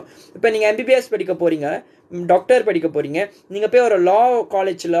படிக்க முடியும். இப்போ நீங்கள் எம்பிபிஎஸ் படிக்க போகிறீங்க, டாக்டர் படிக்க போகிறீங்க, நீங்கள் போய் ஒரு லா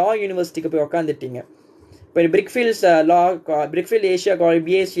யூனிவர்சிட்டிக்கு போய் உட்காந்துட்டீங்க. இப்போ பிரிக்ஃபீல்ட் ஏஷியா காலேஜ்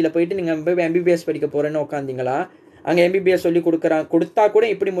பிஎஸ்சியில் போயிட்டு நீங்கள் போய் எம்பிபிஎஸ் படிக்க போகிறேன்னு உட்காந்திங்களா? அங்கே எம்பிபிஎஸ் சொல்லி கொடுத்தா கூட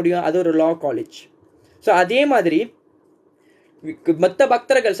எப்படி முடியும்? அது ஒரு லா காலேஜ். ஸோ அதே மாதிரி மற்ற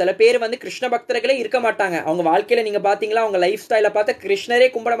பக்தர்கள் சில பேர் வந்து கிருஷ்ண பக்தர்களே இருக்க மாட்டாங்க. அவங்க வாழ்க்கையில நீங்க பாத்தீங்களா, அவங்க லைஃப் ஸ்டைல பார்த்தா கிருஷ்ணரே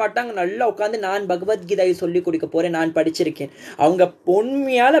கும்பிட மாட்டாங்க. நல்லா உட்காந்து நான் பகவத்கீதையை சொல்லி கொடுக்க போறேன், நான் படிச்சிருக்கேன். அவங்க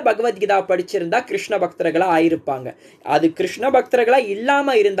உண்மையால பகவத்கீதா படிச்சிருந்தா கிருஷ்ண பக்தர்களா ஆயிருப்பாங்க. அது கிருஷ்ண பக்தர்களா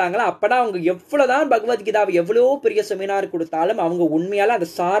இல்லாம இருந்தாங்களா, அப்பதான் அவங்க எவ்வளவுதான் பகவத்கீதாவை எவ்வளவோ பெரிய செமினார் கொடுத்தாலும் அவங்க உண்மையால அந்த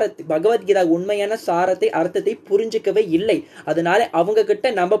சாரத்தை, பகவத்கீதா உண்மையான சாரத்தை, அர்த்தத்தை புரிஞ்சுக்கவே இல்லை. அதனால அவங்க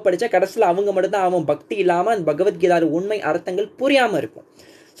கிட்ட நம்ம படிச்ச கடைசியில் அவங்க மட்டும்தான் அவன் பக்தி இல்லாம அந்த பகவத்கீதா உண்மை அர்த்தங்கள் புரியாம இருக்கும்.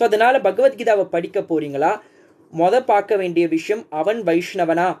 ஸோ அதனால பகவத்கீதாவை படிக்க போறீங்களா, பார்க்க வேண்டிய விஷயம், அவன்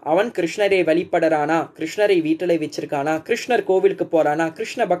வைஷ்ணவனா, அவன் கிருஷ்ணரை வழிபடுறானா, கிருஷ்ணரை வீட்டில் வச்சிருக்கானா, கிருஷ்ணர் கோவிலுக்கு போறானா,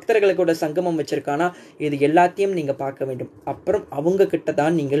 கிருஷ்ண பக்தர்களுக்கூட சங்கமம் வச்சிருக்கானா, இது எல்லாத்தையும் நீங்க பார்க்க வேண்டும். அப்புறம் அவங்க கிட்ட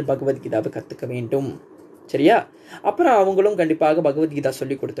தான் நீங்கள் பகவத்கீதாவை கத்துக்க வேண்டும். சரியா? அப்புறம் அவங்களும் கண்டிப்பாக பகவத்கீதா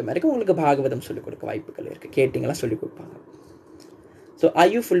சொல்லி கொடுத்த மாதிரி உங்களுக்கு பாகவதம் சொல்லிக் கொடுக்க வாய்ப்புகள் இருக்கு. கேட்டீங்களா, சொல்லி கொடுப்பாங்க. So I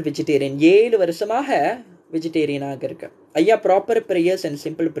you full vegetarian? 7 வருஷமாக வெஜிடேரியனாக இருக்க. ஐயா, proper prayers and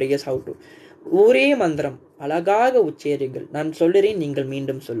simple prayers how to? ஒரே மந்திரம் அழகாக உச்சரிங்கள். நான் சொல்லுறேன், நீங்கள்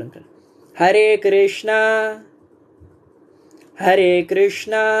மீண்டும் சொல்லுங்கள். ஹரே கிருஷ்ணா ஹரே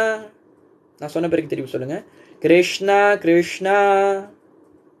கிருஷ்ணா. நான் சொன்ன பிறகு திருப்பி சொல்லுங்க. கிருஷ்ணா கிருஷ்ணா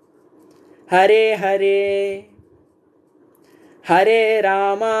ஹரே ஹரே ஹரே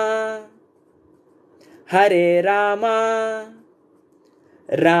ராமா ஹரே ராமா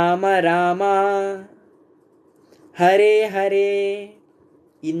ராம ராமா ஹரே ஹரே.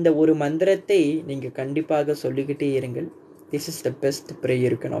 இந்த ஒரு மந்திரத்தை நீங்க கண்டிப்பாக சொல்லிக்கிட்டே இருங்கள். This is the best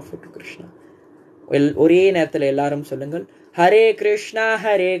prayer you can offer to Krishna. ஒரே நேரத்தில் எல்லாரும் சொல்லுங்கள். Hare Krishna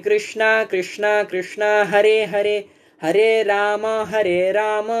Krishna Krishna Hare Hare Hare Rama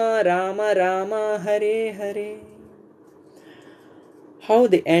Rama Rama Hare Hare. How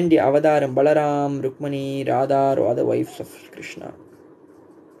they end the அவதாரம் Balram, Rukmani, Radha or other wives of Krishna.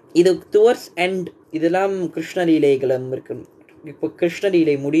 இது டுவர்ட்ஸ் எண்ட். இதெல்லாம் கிருஷ்ண லீலைகளும் இருக்கு. இப்போ கிருஷ்ண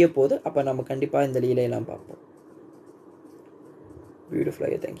லீலை முடிய போது, அப்போ நம்ம கண்டிப்பாக இந்த லீலையெல்லாம் பார்ப்போம். Beautiful.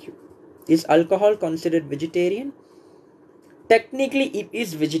 Thank you. Is alcohol considered vegetarian? Technically it is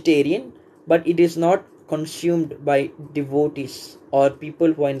vegetarian, but it is not consumed by devotees or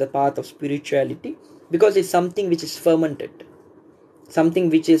people who are in the path of spirituality, because it's something which is fermented, something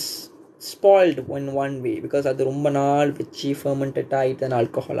which is spoiled in one way, because அது ரொம்ப நாள் வச்சு fermented ஆகிட்டு தான்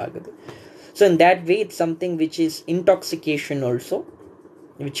alcohol ஆகுது. So in that way it's something which is intoxication also,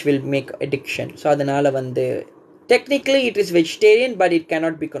 which will make addiction. So அதனால வந்து technically it is vegetarian, but it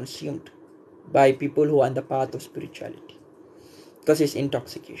cannot be consumed by people who are on the path of spirituality, because it's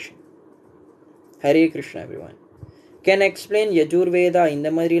intoxication. Hare Krishna everyone. Can I explain Yajurveda?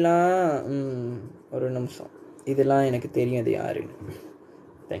 இந்த மாதிரிலாம் ஒரு நிமிஷம், இதெல்லாம் எனக்கு தெரியும் அது யாருன்னு.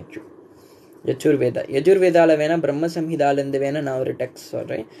 தேங்க்யூ. யஜுர்வேதால வேணா, பிரம்ம சம்ஹிதாலேருந்து வேணா நான் ஒரு டெக்ஸ்ட்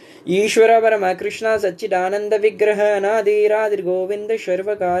சொல்றேன். ஈஸ்வர பரம கிருஷ்ணா சச்சிதானந்த விக்கிரக அநாதிராதிர் கோவிந்த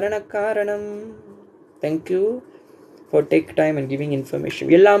சர்வ காரண காரணம். Thank you for take time and giving information.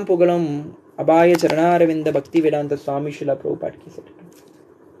 எல்லாம் புகழும் அபாய சரணாரவிந்த பக்தி வேதாந்த சுவாமி ஸ்ரீல பிரபுபாட்க்கு சொல்லட்டும்.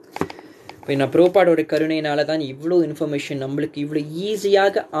 இப்போ நான் பிரபுபாடோட கருணையினால தான் இவ்வளோ இன்ஃபர்மேஷன் நம்மளுக்கு இவ்வளோ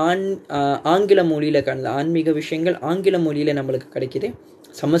ஈஸியாக ஆங்கில மொழியில் ஆன்மீக விஷயங்கள் ஆங்கில மொழியில் நம்மளுக்கு கிடைக்கிது.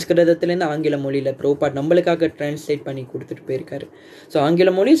 சமஸ்கிருதத்துலேருந்து ஆங்கில மொழியில் பிரபுபாட் நம்மளுக்காக டிரான்ஸ்லேட் பண்ணி கொடுத்துட்டு போயிருக்காரு. ஸோ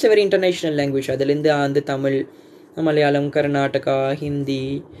ஆங்கில மொழி இஸ் வெரி இன்டர்நேஷ்னல் லாங்குவேஜ். அதுலேருந்து அந்த தமிழ், மலையாளம், கர்நாடகா, ஹிந்தி,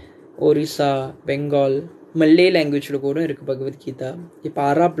 ஒரிசா, பெங்கால், மல்லே லாங்குவேஜில் கூட இருக்குது பகவத்கீதா. இப்போ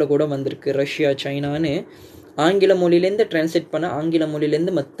அராப்பில் கூட வந்திருக்கு. ரஷ்யா, சைனான்னு ஆங்கில மொழியிலேருந்து டிரான்ஸ்லேட் பண்ண, ஆங்கில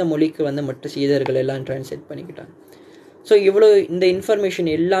மொழியிலேருந்து மற்ற மொழிக்கு வந்து மற்ற சீதர்கள் எல்லாம் டிரான்ஸ்லேட் பண்ணிக்கிட்டாங்க. ஸோ இவ்வளோ இந்த இன்ஃபர்மேஷன்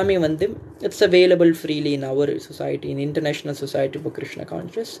எல்லாமே வந்து it's available freely in our society, in international society for Krishna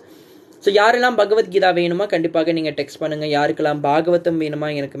conscious. So யாரெல்லாம் பகவத்கீதா வேணுமா கண்டிப்பாக நீங்கள் டெக்ஸ்ட் பண்ணுங்கள். யாருக்கெல்லாம் பாகவதம் வேணுமா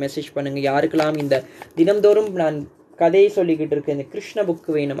எனக்கு மெசேஜ் பண்ணுங்கள். யாருக்கெல்லாம் இந்த தினம்தோறும் நான் கதையை சொல்லிக்கிட்டு இருக்க இந்த கிருஷ்ண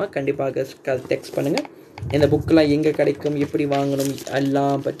புக்கு வேணுமா கண்டிப்பாக டெக்ஸ்ட் பண்ணுங்கள். இந்த புக்கெலாம் எங்கே கிடைக்கும், எப்படி வாங்கணும்,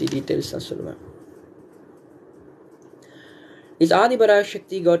 எல்லாம் பற்றி டீட்டெயில்ஸ் நான் சொல்லுவேன். Is Adi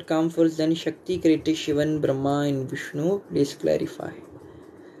Parashakti God come first, then Shakti created Shivan, Brahma and Vishnu? Please clarify.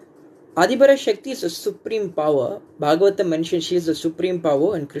 Adi Parashakti is a supreme power. Bhagavatam mentions she is the supreme power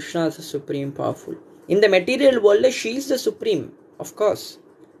and Krishna is the supreme powerful. In the material world, she is the supreme, of course.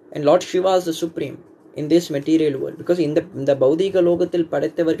 And Lord Shiva is the supreme in this material world. Because in the Baudhika Logathil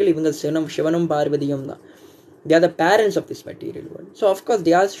Padattavargal, even Shivanam Parvadiyam da. They are the parents of this material world. So of course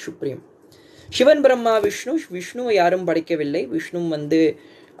they are supreme. Sivan Brahma விஷ்ணுவை யாரும் படைக்கவில்லை.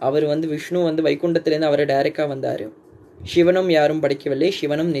 அவர் விஷ்ணு வைகுண்டத்திலேருந்து அவரை டைரெக்டாக வந்தார். சிவனும் யாரும் படைக்கவில்லை.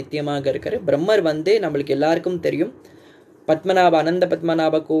 சிவனும் நித்தியமாக இருக்கார். பிரம்மர் நம்மளுக்கு எல்லாருக்கும் தெரியும், பத்மநாப அனந்த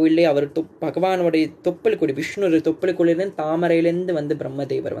பத்மநாப கோவிலே அவர் பகவானுடைய தொப்புளுக்குடி, விஷ்ணு தொப்புளுக்குள்ளிருந்து தாமரையிலேருந்து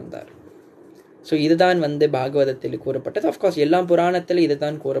பிரம்மதேவர் வந்தார். ஸோ இதுதான் பாகவதத்தில் கூறப்பட்டது. அஃப்கோர்ஸ் எல்லா புராணத்தில்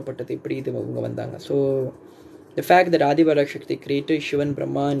இதுதான் கூறப்பட்டது, இப்படி இது இவங்க வந்தாங்க. So the fact that Adi Parashakti created Shivan,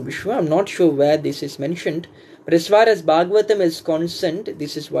 Brahma and Vishnu, I'm not sure where this is mentioned, but as far as Bhagavatam is concerned,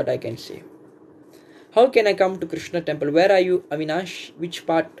 this is what I can say. How can I come to Kṛṣṇa temple? Where are you, Avinash? Which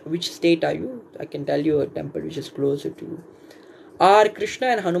state are you? I can tell you a temple which is closer to you. Are Kṛṣṇa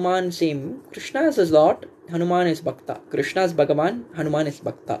and Hanuman same? Kṛṣṇa is his Lord, Hanuman is Bhakta. Kṛṣṇa is Bhagavan, Hanuman is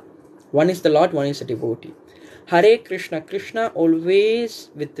Bhakta. One is the Lord, one is a devotee. Hare Krishna, Krishna always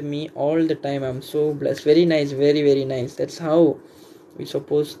with me all the time. I'm so blessed. Very nice, very very nice. That's how we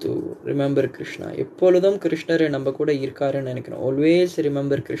supposed to remember Krishna. எப்பொழுதும் கிருஷ்ணர் நம்ம கூட இருக்காருன்னு நினைக்கணும். Always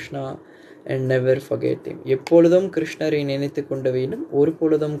remember Krishna and never forget him. எப்பொழுதும் கிருஷ்ணரை நினைத்து கொண்டு வேண்டும், ஒரு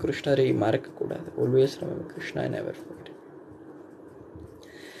பொழுதும் கிருஷ்ணரை மறக்கக்கூடாது. Always remember Krishna and never forget him.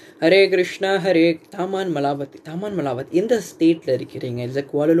 Hare Krishna. Hare Taman மலாவத்தி எந்த ஸ்டேட்டில் இருக்கிறீங்க? It's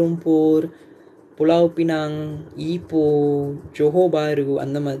Kuala Lumpur, pulao Penang, Ipoh, Johor Bahru,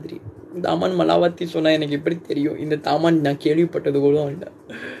 அந்த மாதிரி. தாமான் மலாவத்தி சொன்னால் எனக்கு எப்படி தெரியும்? இந்த தாமான் நான் கேள்விப்பட்டது கூட இல்லை.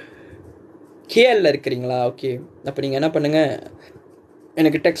 கேஎல்ல இருக்கிறீங்களா? ஓகே, அப்போ நீங்கள் என்ன பண்ணுங்கள்,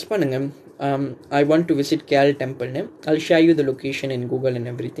 எனக்கு டெக்ஸ்ட் பண்ணுங்கள். I want to visit KL temple. I'll share you the location in Google and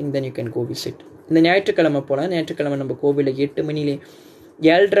everything. Then you can go visit. இந்த ஞாயிற்றுக்கிழமை போகலாம். ஞாயிற்றுக்கிழமை நம்ம கோவிலில் 8 மணிலே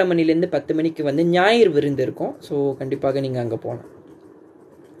 7:30 மணிலேருந்து 10 மணிக்கு ஞாயிறு விருந்து இருக்கும். ஸோ கண்டிப்பாக நீங்கள் அங்கே போகலாம்.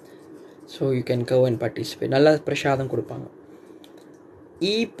 So you can go and participate. நல்லா பிரசாதம் கொடுப்பாங்க.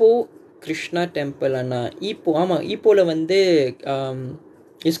 ஈப்போ கிருஷ்ணா டெம்பிள் அண்ணா. ஈப்போ, ஆமாம், ஈப்போவில்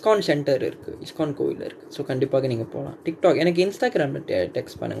இஸ்கான் சென்டர் இருக்குது, இஸ்கான் கோவில் இருக்குது. ஸோ கண்டிப்பாக நீங்கள் போகலாம். டிக்டாக் எனக்கு இன்ஸ்டாகிராமில்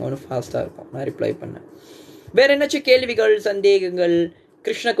டெக்ஸ்ட் பண்ணுங்கள், ஒன்றும் ஃபாஸ்ட்டாக இருக்கும், நான் ரிப்ளை பண்ணேன். வேறு என்னாச்சும் கேள்விகள், சந்தேகங்கள்,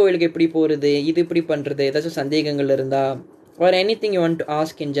 கிருஷ்ண கோவிலுக்கு எப்படி போகிறது, இது இப்படி பண்ணுறது, ஏதாச்சும் சந்தேகங்கள் இருந்தால் or anything you want to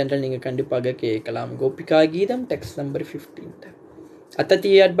ask in general நீங்கள் கண்டிப்பாக கேட்கலாம். கோபிகா கீதம் text number 15.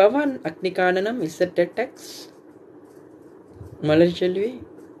 Atatiyat Bhavan Aknikananam, is that a text? Malari Chelvi?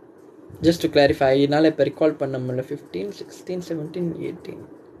 Just to clarify, நான் இப்போ recall பண்ண முடியல. 15, 16, 17, 18.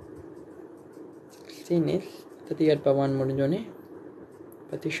 16 is Atatiyat Bhavan முடிஞ்சோனே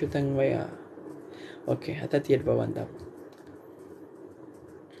Patishuthang Vaya. Okay, Atatiyat Bhavan தான்.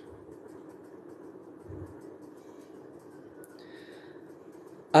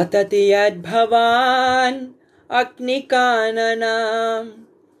 Atatiyat Bhavan Aknikananam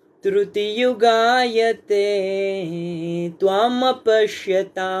Trutiyugayate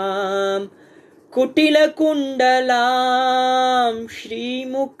Twamapashyatam Kutilakundalam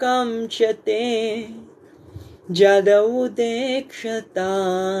Shrimukam Chate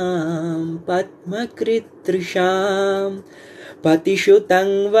Jadavudekshatam Padmakritrisham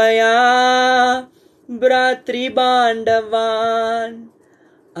Patishutang Vaya Bhratribandavan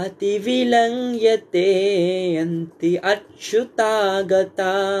Ativilangyate anti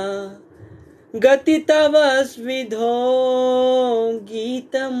achyutagata gatitavasvidho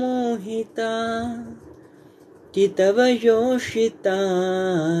gita mohita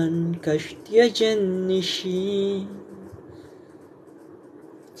kitavayoshitan kashtyajannishi.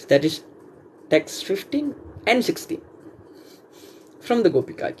 So that is text 15 and 16 from the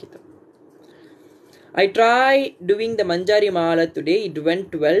Gopika Gita. I tried doing the Manjari Mala today. It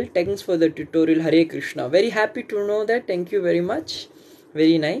went well. Thanks for the tutorial. Hare Krishna. Very happy to know that. Thank you very much.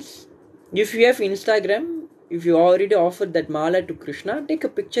 Very nice. If you have Instagram, if you already offered that Mala to Krishna, take a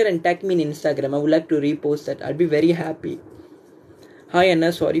picture and tag me in Instagram. I would like to repost that. I'll be very happy. Hi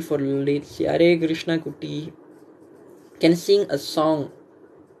Anna, sorry for late. Hare Krishna Kuti. Can sing a song.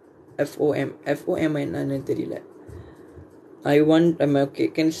 FOM. FOM enna theriyala. I want, okay,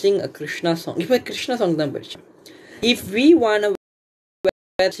 can sing a Kṛṣṇa song. If a Kṛṣṇa song தான் படிச்சேன். If we want to wear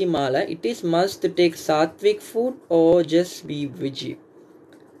Tulasi Mala, it is must to take sattvic food or just be veggie.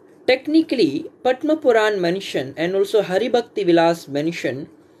 Technically, Padma Puran mention and also Hari Bhakti Vilas mention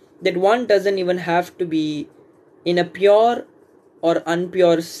that one doesn't even have to be in a pure or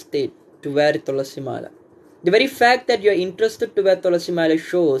unpure state to wear Tulasi Mala. The very fact that you are interested to wear Tulasi Mala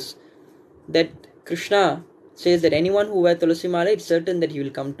shows that Kṛṣṇa says that anyone who wears Tulasi Mala, it's certain that he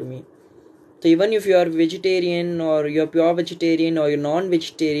will come to me. So even if you are vegetarian or you are pure vegetarian or you're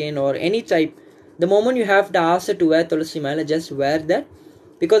non-vegetarian or any type, the moment you have the asa to wear Tulasi Mala, just wear that,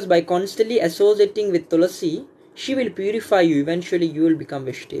 because by constantly associating with Tulasi, she will purify you. Eventually you will become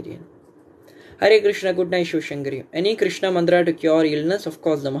vegetarian. Hare Krishna, good night Shivashangari. Any Krishna mantra to cure illness? Of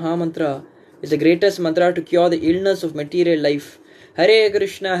course, the Maha Mantra is the greatest mantra to cure the illness of material life. Hare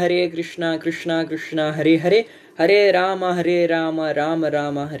Krishna, Krishna Krishna, Hare Hare, Hare Rama, Rama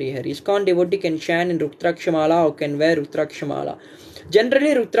Rama, Hare Hare. ISKCON devotee can chant in Rudrakshamala or can wear Rudrakshamala.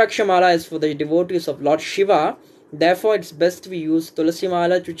 Generally, Rudrakshamala is for the devotees of Lord Shiva. Therefore, it's best we use Tulasi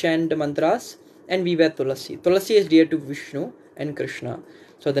Mala to chant the mantras, and we wear Tulasi. Tulasi is dear to Vishnu and Krishna.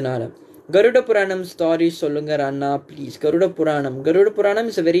 So, Danala. Garuda Puranam story Solunga Anna, please. Garuda Puranam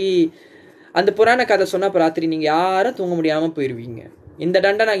is a very. அந்த புராண கதை சொன்னால் ராத்திரி நீங்கள் யாரும் தூங்க முடியாமல் போயிடுவீங்க. இந்த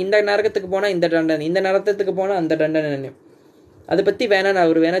தண்டனை, இந்த நரகத்துக்கு போனால் இந்த தண்டனை, இந்த நரகத்துக்கு போனால் அந்த தண்டனை. அதை பற்றி வேணா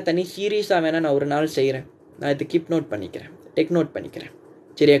நான் வேணா தனி சீரியஸாக வேணா நான் ஒரு நாள் செய்கிறேன். நான் இது டேக் நோட் பண்ணிக்கிறேன்.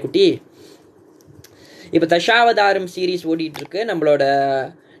 சரியா குட்டி? இப்போ தசாவதாரம் சீரீஸ் ஓடிட்டுருக்கு நம்மளோட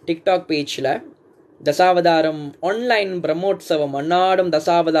டிக்டாக் பேஜில். தசாவதாரம் ஆன்லைன் பிரம்மோற்சவம் அன்னாடும்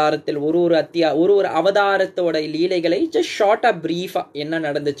தசாவதாரத்தில் ஒரு அவதாரத்தோட லீலைகளை ஜஸ்ட் ஷார்ட்டாக ப்ரீஃபாக என்ன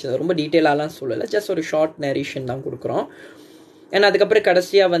நடந்துச்சு, ரொம்ப டீட்டெயிலாலாம் சொல்லலை, ஜஸ்ட் ஒரு ஷார்ட் நரேஷன் தான் கொடுக்குறோம். ஏன்னா அதுக்கப்புறம்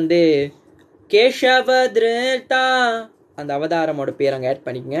கடைசியாக கேஷவத்ருதா அந்த அவதாரமோட பேர் அங்கே ஆட்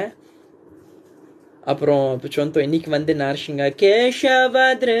பண்ணிக்கங்க. அப்புறம் இப்போ சொந்தம் இன்னைக்கு நரசிங்க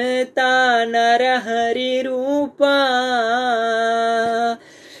கேஷவத்ருதா நரஹரி ரூபா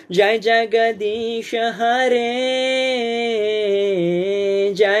जय जगदीश हरे,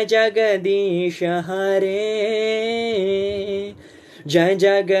 जय जगदीश हरे, जय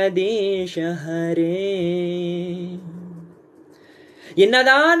जगदीश हरे.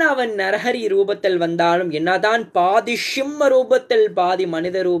 என்னதான் அவன் நரஹரி ரூபத்தில் வந்தாலும், என்னதான் பாதி சிம்ம ரூபத்தில் பாதி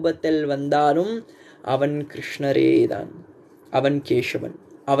மனித ரூபத்தில் வந்தாலும், அவன் கிருஷ்ணரே தான், அவன் கேசவன்,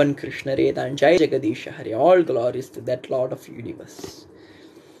 அவன் கிருஷ்ணரே தான். ஜெய Jagadish Hari. All glories to that Lord of universe.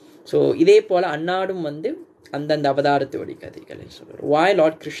 So இதே போல் அன்னாடும் அந்தந்த அவதாரத்தோடைய கதைகளை சொல்கிறார். வாய்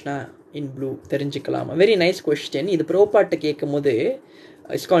லார்ட் கிருஷ்ணா இன் ப்ளூ தெரிஞ்சுக்கலாமா? Very nice question. இது ப்ரோபாட்டை கேட்கும் போது,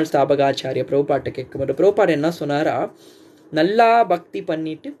 இஸ்கான் ஸ்தாபகாச்சாரிய ப்ரோபாட்டை கேட்கும் போது ப்ரோபாட் என்ன சொன்னாரா, நல்லா பக்தி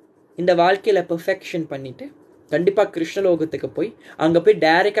பண்ணிவிட்டு இந்த வாழ்க்கையில் பெர்ஃபெக்ஷன் பண்ணிவிட்டு கண்டிப்பாக கிருஷ்ணலோகத்துக்கு போய் அங்கே போய்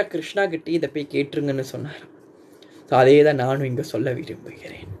டைரெக்டாக கிருஷ்ணா கிட்டே இதை போய் கேட்டுருங்கன்னு சொன்னார். ஸோ அதே தான் நானும் இங்கே சொல்ல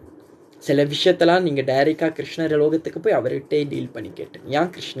விரும்புகிறேன். சில விஷயத்தெல்லாம் நீங்கள் டைரெக்டாக கிருஷ்ணர் லோகத்துக்கு போய் அவர்கிட்டே டீல் பண்ணி கேட்டுங்க.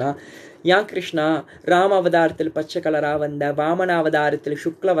 ஏன் கிருஷ்ணா ராம அவதாரத்தில் பச்சை கலராக வந்த, வாமன அவதாரத்தில்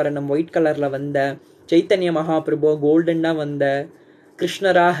சுக்லவரணம் ஒயிட் கலரில் வந்த, சைத்தன்ய மகாபிரபு கோல்டனாக வந்த,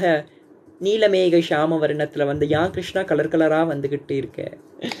 கிருஷ்ணராக நீலமேக ஷாம வர்ணத்தில் வந்த, ஏன் கிருஷ்ணா கலராக வந்துக்கிட்டே இருக்க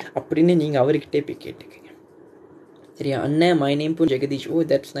அப்படின்னு நீங்கள் அவர்கிட்டே போய் கேட்டுக்கங்க. சரியா? அண்ணன் மை நேம் பூ Jagadish. Oh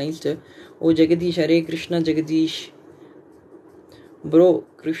that's nice. O Jagadish, Hare Krishna Jagadish. Bro,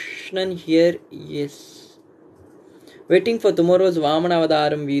 Krishnan here, yes. Waiting for tomorrow's Vamana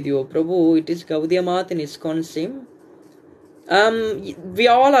Avadaram video. Prabhu, it is Gaudiya Mat in ISKCON same. We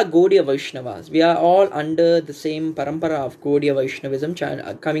all are Gaudiya Vaishnavas. We are all under the same parampara of Gaudiya Vaishnavism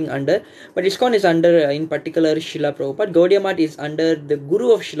coming under. But ISKCON is under, in particular, Srila Prabhupada. Gaudiya Mat is under the Guru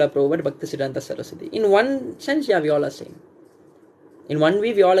of Srila Prabhupada, Bhaktisiddhanta Saraswati. In one sense, yeah, we all are same. In one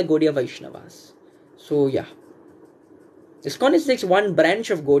way, we all are Gaudiya Vaishnavas. So, yeah. ISKCON is like one branch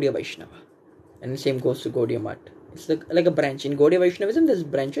of Gaudiya Vaishnava, and the same goes to Gaudiya Mat. It's like a branch. In Gaudiya Vaishnavism, there's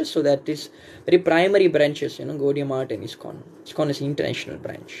branches, so that is very primary branches, Gaudiya Mat and ISKCON. ISKCON is an international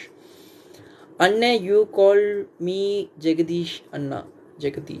branch. Anna, you call me Jagadish Anna.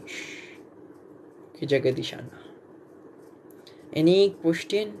 Jagadish. Okay, Jagadish Anna. Any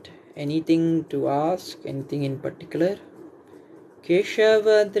question? Anything to ask? Anything in particular?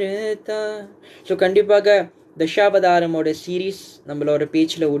 Keshavadrita. So, kandipaga தசாவதாரமோட series நம்மளோட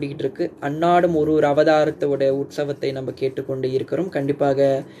பேச்சில் ஓடிக்கிட்டு இருக்கு. அன்னாடும் ஒரு அவதாரத்தோட உற்சவத்தை நம்ம கேட்டுக்கொண்டு இருக்கிறோம். கண்டிப்பாக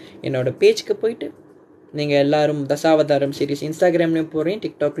என்னோட பேஜ்க்கு போயிட்டு நீங்கள் எல்லாரும் தசாவதாரம் சீரீஸ் இன்ஸ்டாகிராம்லேயும் போகிறேன்,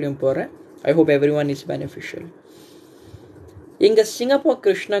 டிக்டாக்லேயும் போகிறேன். I hope every one is beneficial. எங்கள் சிங்கப்பூர்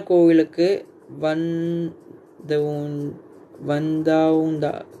கிருஷ்ணா கோவிலுக்கு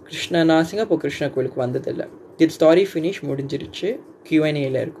வந்தவுண்டா கிருஷ்ணா? நான் சிங்கப்பூர் கிருஷ்ணா கோவிலுக்கு வந்ததில்லை. Did story finish? முடிஞ்சிருச்சு. Q&A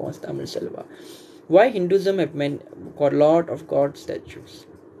ல இருக்கும் Tamil Selva. Why Hinduism have got a lot of god statues?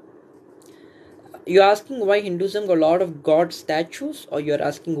 You're asking why Hinduism got a lot of god statues, or you're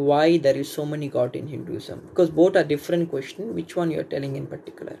asking why there is so many god in Hinduism? Because both are different questions. Which one you're telling in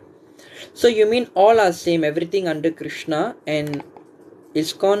particular? So you mean all are same, everything under Kṛṣṇa, and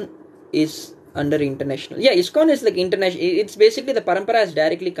ISKCON is under international? Yeah, ISKCON is like international. It's basically the parampara is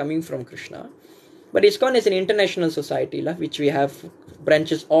directly coming from Kṛṣṇa. But ISKCON is an international society, which we have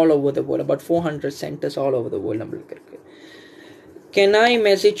branches all over the world, about 400 centers all over the world. Can I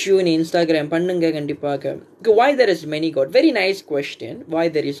message you in Instagram? Why there is many God? Very nice question. Why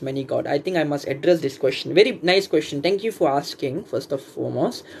there is many God? I think I must address this question. Very nice question. Thank you for asking, first and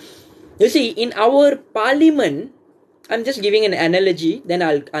foremost. You see, in our parliament, I'm just giving an analogy, then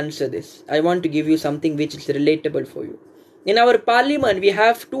I'll answer this. I want to give you something which is relatable for you. In our parliament, we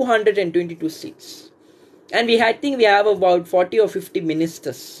have 222 seats. And I think we have about 40 or 50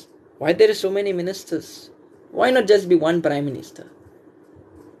 ministers. Why there are so many ministers? Why not just be one prime minister?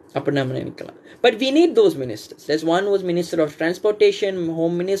 But we need those ministers. There's one who's Minister of Transportation,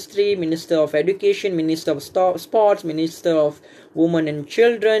 Home Ministry, Minister of Education, Minister of Sports, Minister of Women and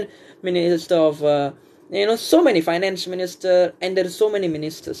Children, Minister of, so many, Finance Minister, and there are so many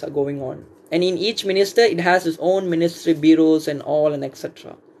ministers are going on. And in each minister, it has its own ministry, bureaus and all, and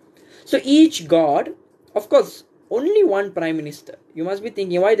etc. So each god, of course, only one prime minister. You must be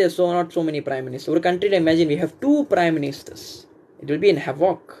thinking, why there's not so many prime ministers? Our country, imagine we have 2 prime ministers. It will be in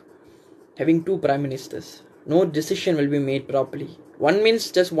havoc, having 2 prime ministers. No decision will be made properly. One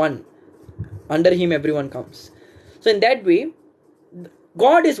means just one. Under him, everyone comes. So in that way,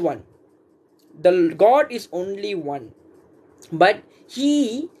 God is one. The God is only one. But he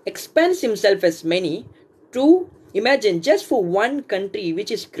expands himself as many to imagine just for one country,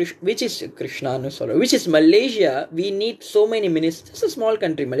 which is Kṛṣṇa, which is Malaysia. We need so many ministers. It's a small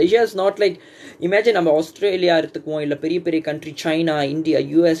country. Malaysia is not like, imagine Australia, peri country, China, India,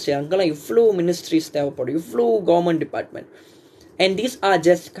 USA, angala iflo ministries thevapadu, iflo government department, and these are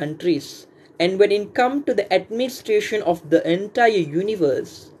just countries. And when it comes to the administration of the entire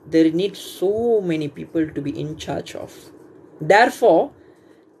universe, there needs so many people to be in charge of. Therefore,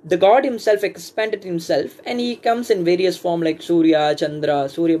 the God himself expanded himself, and he comes in various forms like Surya, Chandra,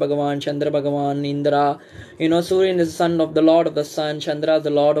 Surya Bhagavan, Chandra Bhagavan, Indra. Surya is the son of the Lord of the sun, Chandra is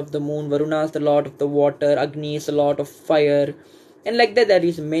the Lord of the moon, Varuna is the Lord of the water, Agni is the Lord of fire. And like that, there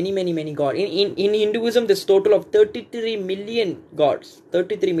is many, many, many gods. In Hinduism, there's total of 33 million gods.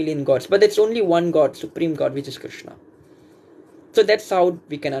 33 million gods. But there's only one God, supreme God, which is Kṛṣṇa. So that's how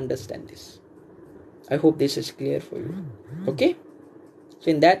we can understand this. I hope this is clear for you. Okay? So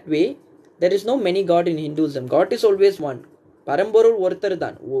in that way, there is no many God in Hinduism. God is always one. Paramborul orthar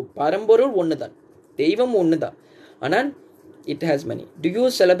dhan. Paramborul onnu dhan. Devam onnu dhan. Anan, it has many. Do you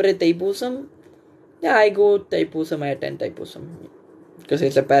celebrate Thaipusam? Yeah, I go Thaipusam. I attend Thaipusam. Because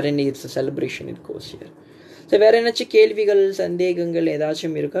it's apparently it's a celebration. It goes here. So வேற ஏதாச்சும் கேள்விகள் சந்தேகங்கள்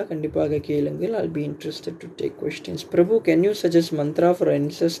ஏதாச்சும் இருக்கா? கண்டிப்பாக கேளுங்கள். I'll be interested to take questions. Prabhu, can you suggest mantra for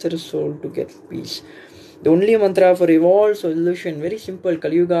ancestor soul to get peace? The only mantra for evolved solution, very simple.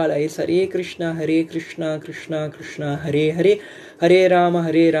 Kaliyuga is Hare Kṛṣṇa, Krishna Krishna, Hare Hare, Hare Rama,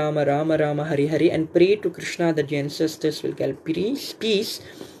 Rama Rama, Hare Hare, and pray to Kṛṣṇa that the ancestors will get peace,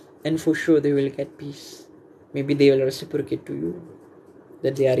 and for sure they will get peace. Maybe they will reciprocate to you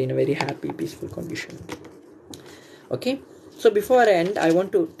that they are in a very happy, peaceful condition. Okay, so before I end, I want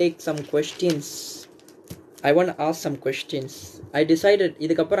to take some questions. I want to ask some questions. I decided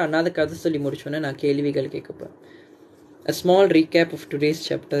idukapra another kadha solli mudichona na kelvigal kekappa. A small recap of today's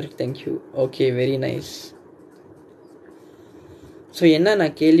chapter. Thank you. Okay, very nice. So enna na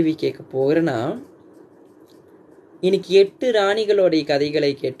kelvi kekka pograna, இன்னைக்கு 8 ராணிகளோடைய கதைகளை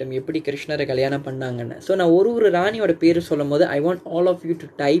கேட்டோம், எப்படி கிருஷ்ணரை கல்யாணம் பண்ணாங்கன்னு. So நான் ஒரு ராணியோட பேர் சொல்லும் போது, I want all of you to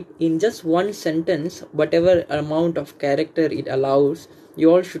type in just one sentence what ever amount of character it allows.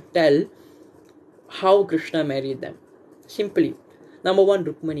 You all should del how Kṛṣṇa married them. Simply. Number 1,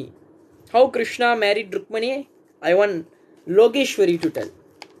 Rukmani. How Kṛṣṇa married Rukmani? I want Logeshwari to tell.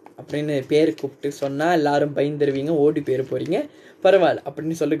 அப்படின்னு பேர் கூப்பிட்டு சொன்னால் எல்லாரும் பயந்துருவீங்க, ஓடி பேர் போகிறீங்க. பரவாயில்ல,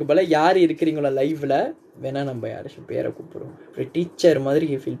 அப்படின்னு சொல்லுக்கு போல யார் இருக்கிறீங்களோ லைவில் வேணால் நம்ம யாராச்சும் பேரை கூப்பிடுவோம். அப்படி டீச்சர் மாதிரி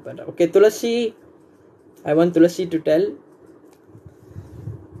ஃபீல் பண்ணுறேன். Okay, Thulasi. I want Thulasi to tell.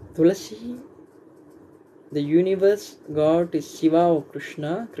 Thulasi, the universe God is Shiva or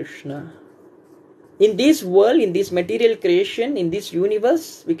Kṛṣṇa. In this world, in this material creation, in this universe,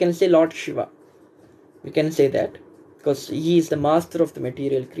 we can say Lord Shiva. We can say that because he is the master of the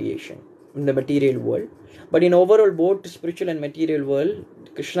material creation in the material world. But in overall both spiritual and material world,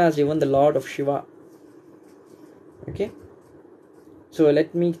 Kṛṣṇa is even the Lord of Shiva. Okay. So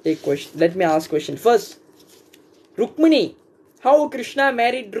let me ask question. First, Rukmini. How Kṛṣṇa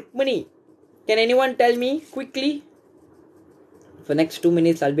married Rukmini? Can anyone tell me quickly? For next 2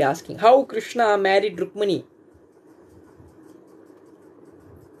 minutes I'll be asking. How Kṛṣṇa married Rukmini?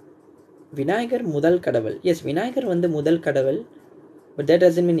 Vinayagar Mudal Kadaval. Yes, Vinayagar வந்து Mudal Kadaval. But that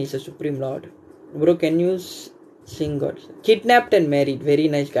doesn't mean he's a supreme lord. Bro, can you sing God? Kidnapped and married. Very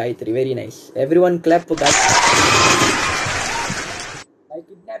nice, Gayatri. Very nice. Everyone clap for that. By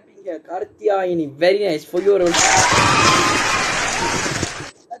kidnapping here, Kartiyayini. Very nice. For your own.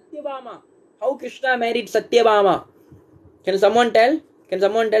 Satyabhama. How Kṛṣṇa married Satyabhama? Can someone tell?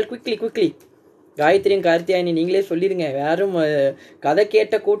 Quickly. காயத்ரியும் Karthiyayini நீங்களே சொல்லிடுங்க. யாரும் கதை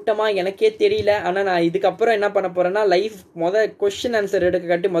கேட்ட கூட்டமா எனக்கே தெரியல. ஆனால் நான் இதுக்கப்புறம் என்ன பண்ண போறேன்னா லைஃப் கொஸ்டின் ஆன்சர்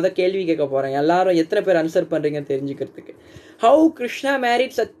எடுக்க கேள்வி கேட்க போறேன். எல்லாரும் எத்தனை பேர் ஆன்சர் பண்றீங்கன்னு தெரிஞ்சுக்கிறதுக்கு. How Krishna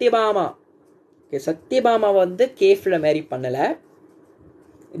married Satyabhama? சத்யபாமா வந்து கேஃப்ல மேரி பண்ணல.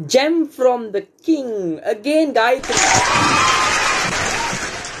 GeM from the king. Again Gayatri.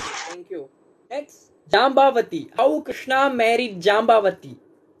 Thank you. Next ஜாம்பாவதி. How Krishna married ஜாம்பாவதி?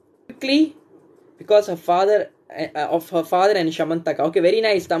 Quickly. Because of her father and Shamantaka. Okay, very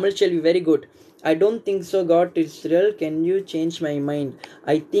nice. Tamil Chelvi, very good. I don't think so. God is real. Can you change my mind?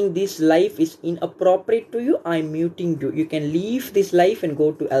 I think this life is inappropriate to you. I'm muting you. You can leave this life and go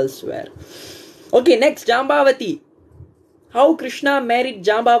to elsewhere. Okay, next, Jambavati. How Kṛṣṇa married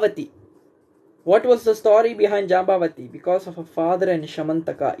Jambavati? What was the story behind Jambavati? Because of her father and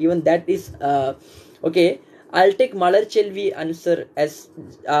Shamantaka. Even that is okay. I'll take Malar Chelvi answer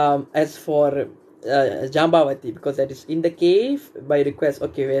as for Jambavati, because that is in the cave by request.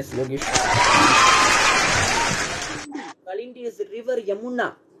 Okay, where's Logish? Kalindi is river Yamuna.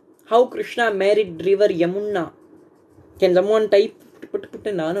 How Kṛṣṇa married river Yamuna? Can someone type? Put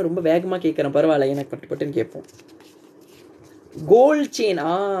நானும் ரொம்ப வேகமா கேட்கறேன். பரவாயில்ல, எனக்கு பட்டுன்னு கேட்போம். Gold chain.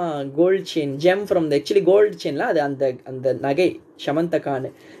 Gold chain. GeM from the actually gold செயின்ல அது அந்த நகை ஷமந்தகான்னு.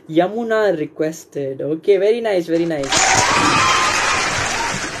 Yamuna requested. Okay, very nice.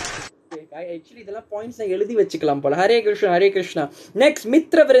 Actually இதெல்லாம் பாயிண்ட்ஸ் எழுதி வச்சுக்கலாம் போல. Hare Krishna. Next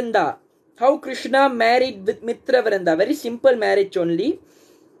மித்ரவிருந்தா. How Krishna married with மித்ரவிருந்தா? Very simple marriage only.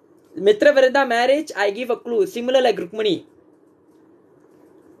 மித்ரவிருந்தா marriage, I give a clue, similar like Rukmini.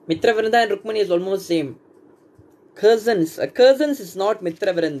 Mitravirinda and Rukmini is almost same. Cousins is not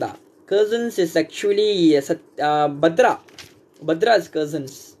Mitravirinda. Cousins is actually Bhadra. Bhadra is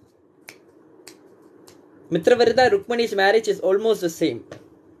cousins. Mitravirinda and Rukmini's marriage is almost the same.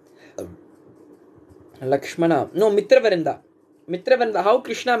 Lakshmana. No, Mitravirinda. How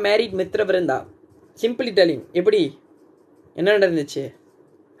Kṛṣṇa married Mitravirinda? Simply telling. எப்படி என்ன நடந்துச்சு?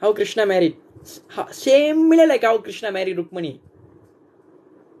 How Kṛṣṇa married? Similar like how Kṛṣṇa married Rukmini.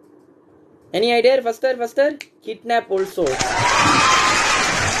 Any idea? Faster. Kidnap also.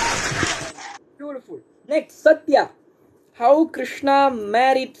 Beautiful. Next, Satya. How Kṛṣṇa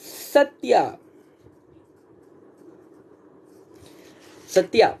married Satya?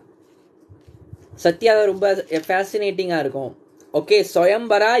 Satya ரொம்ப fascinating இருக்கும். Okay,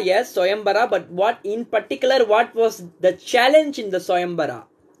 Swayambara, yes, Swayambara, but what in particular, what was the challenge in the Swayambara,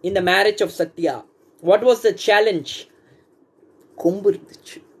 in the marriage of Satya? What was the challenge? கொம்பு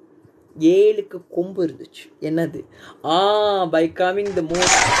இருந்துச்சு. 7க்கு கொம்பு இருந்துச்சு. என்னது? By coming the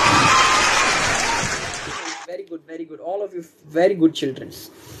most. Very good. All of you very good children's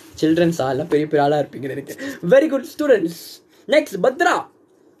ஆளா பெரிய ஆளா இருப்பீங்க நினைக்கிறேன். Very good students. Next, Bhadra.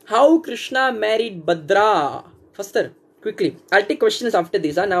 How Kṛṣṇa married Bhadra? Faster, quickly. I'll take questions after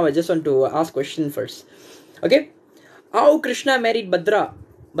this. Now I just want to ask question first. Okay? How Kṛṣṇa married Bhadra?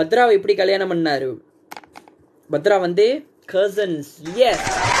 Bhadra எப்படி கல்யாணம் பண்ணாரு? Bhadra வந்து cousins. Yes.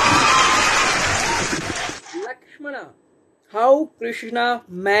 Lakshmana. How Kṛṣṇa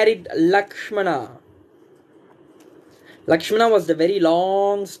married Lakshmana? Lakshmana was the very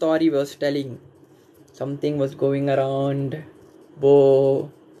long story was telling. Something was going around.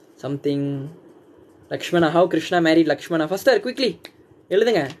 Something. Lakshmana. How Kṛṣṇa married Lakshmana? Faster, quickly.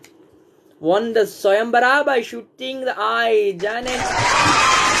 எழுதுங்க. Won the Swayambara by shooting the eye. Janet.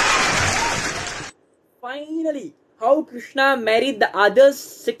 Finally, how Kṛṣṇa married the other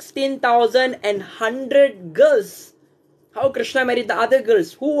 16,100 girls? How Kṛṣṇa married the other girls?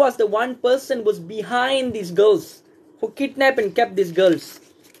 Who was the one person who was behind these girls? Who kidnapped and kept these girls?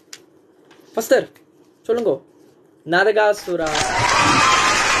 Faster. சொல்லுங்க. Naragasura.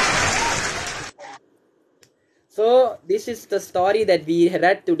 So this is the story that we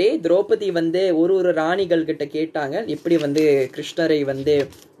read today. Draupadī வந்து ஒரு ராணிகள் கிட்ட கேட்டாங்க எப்படி வந்து கிருஷ்ணரை வந்து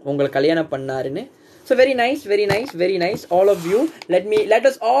உங்களை கல்யாணம் பண்ணாருன்னு. So So very nice, very nice, very nice. All of you, let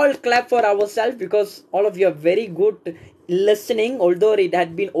us all clap for ourselves because all of you are very good listening. Although it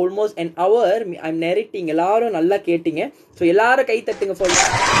had been almost an hour, I'm narrating. எல்லாரும் நல்லா கேட்டீங்க. So எல்லாரும் கை தட்டுங்க for.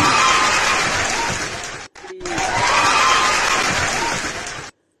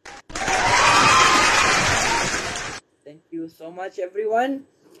 Thank you so much, everyone.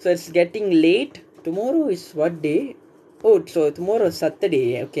 So it's getting late. Tomorrow is what day? Oh, so tomorrow is Saturday.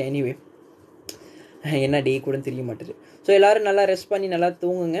 Okay, anyway. என்ன டே கூட தெரிய மாட்டேது. So எல்லோரும் நல்லா ரெஸ்ட் பண்ணி நல்லா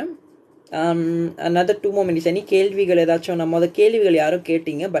தூங்குங்க. another 2 more minutes. எனி கேள்விகள் ஏதாச்சும் நம்ம அந்த கேள்விகள் யாரும்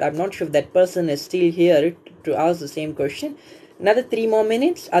கேட்டீங்க, but I'm not sure if that person is still here to ask the same question. Another 3 more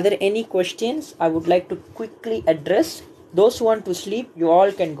minutes. Are there any questions I would like to quickly address? Those who want to sleep, you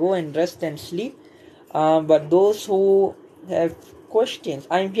all can go and rest and sleep. But those who have questions,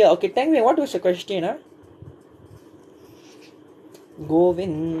 I'm here. Okay, tell me, what was the question?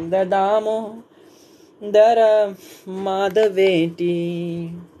 Govinda Damo Dara Madhaveti.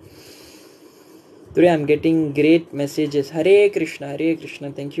 Today I'm getting great messages. Hare Krishna, Hare Krishna.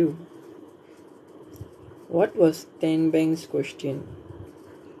 Thank you. What was Tenbang's question?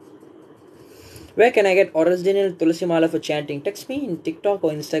 Where can I get original Tulsi Mala for chanting? Text me in TikTok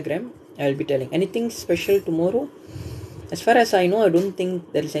or Instagram. I will be telling. Anything special tomorrow? As far as I know, I don't think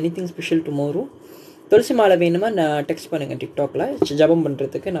there is anything special tomorrow. துளசி மாலை வேணுமா நான் text பண்ணுங்கள் டிக்டாக்ல. ஜபம்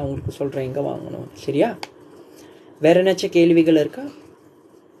பண்ணுறதுக்கு நான் உங்களுக்கு சொல்கிறேன் எங்கே வாங்கணும். சரியா? வேறு ஏதாச்சும் கேள்விகள் இருக்கா?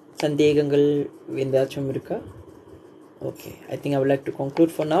 சந்தேகங்கள் ஏதாச்சும் இருக்கா? Okay, I think I would like to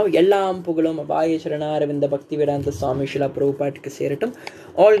conclude for now. எல்லாம் புகழும் அபாய சரண அரவிந்த பக்தி வேதாந்த சுவாமி ஷிலா பிரபுபாட்டுக்கு சேரட்டும்.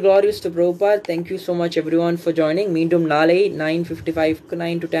 All க்ளாரிஸ் to Prabhupad. Thank you so much every one for joining. மீண்டும் நாளை 9:55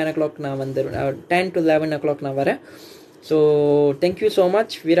 9 to 10 o'clock நான் வந்துடுவேன். 10 to 11 o'clock நான் வரேன். So thank you so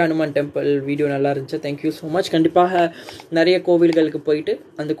much. வீர ஹனுமான் டெம்பிள் வீடியோ நல்லா இருந்துச்சு. Thank you so much. கண்டிப்பாக நிறைய கோவில்களுக்கு போயிட்டு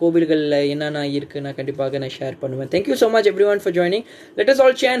அந்த கோவில்களில் என்னென்ன இருக்குது நான் கண்டிப்பாக நான் ஷேர் பண்ணுவேன். Thank you so much every one for joining. Let us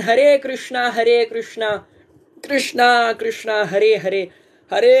all Shane Hare Krishna Hare Krishna Krishna Krishna Hare Hare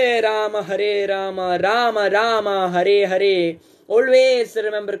Hare Rama Rama Rama Hare Hare. Always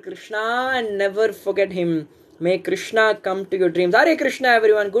remember Krishna and never forget him. May Krishna come to your dreams. Hare Krishna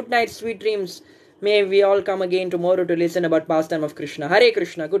everyone. Good night, sweet dreams. May we all come again tomorrow to listen about pastime of Krishna. Hare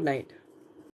Krishna. Good night.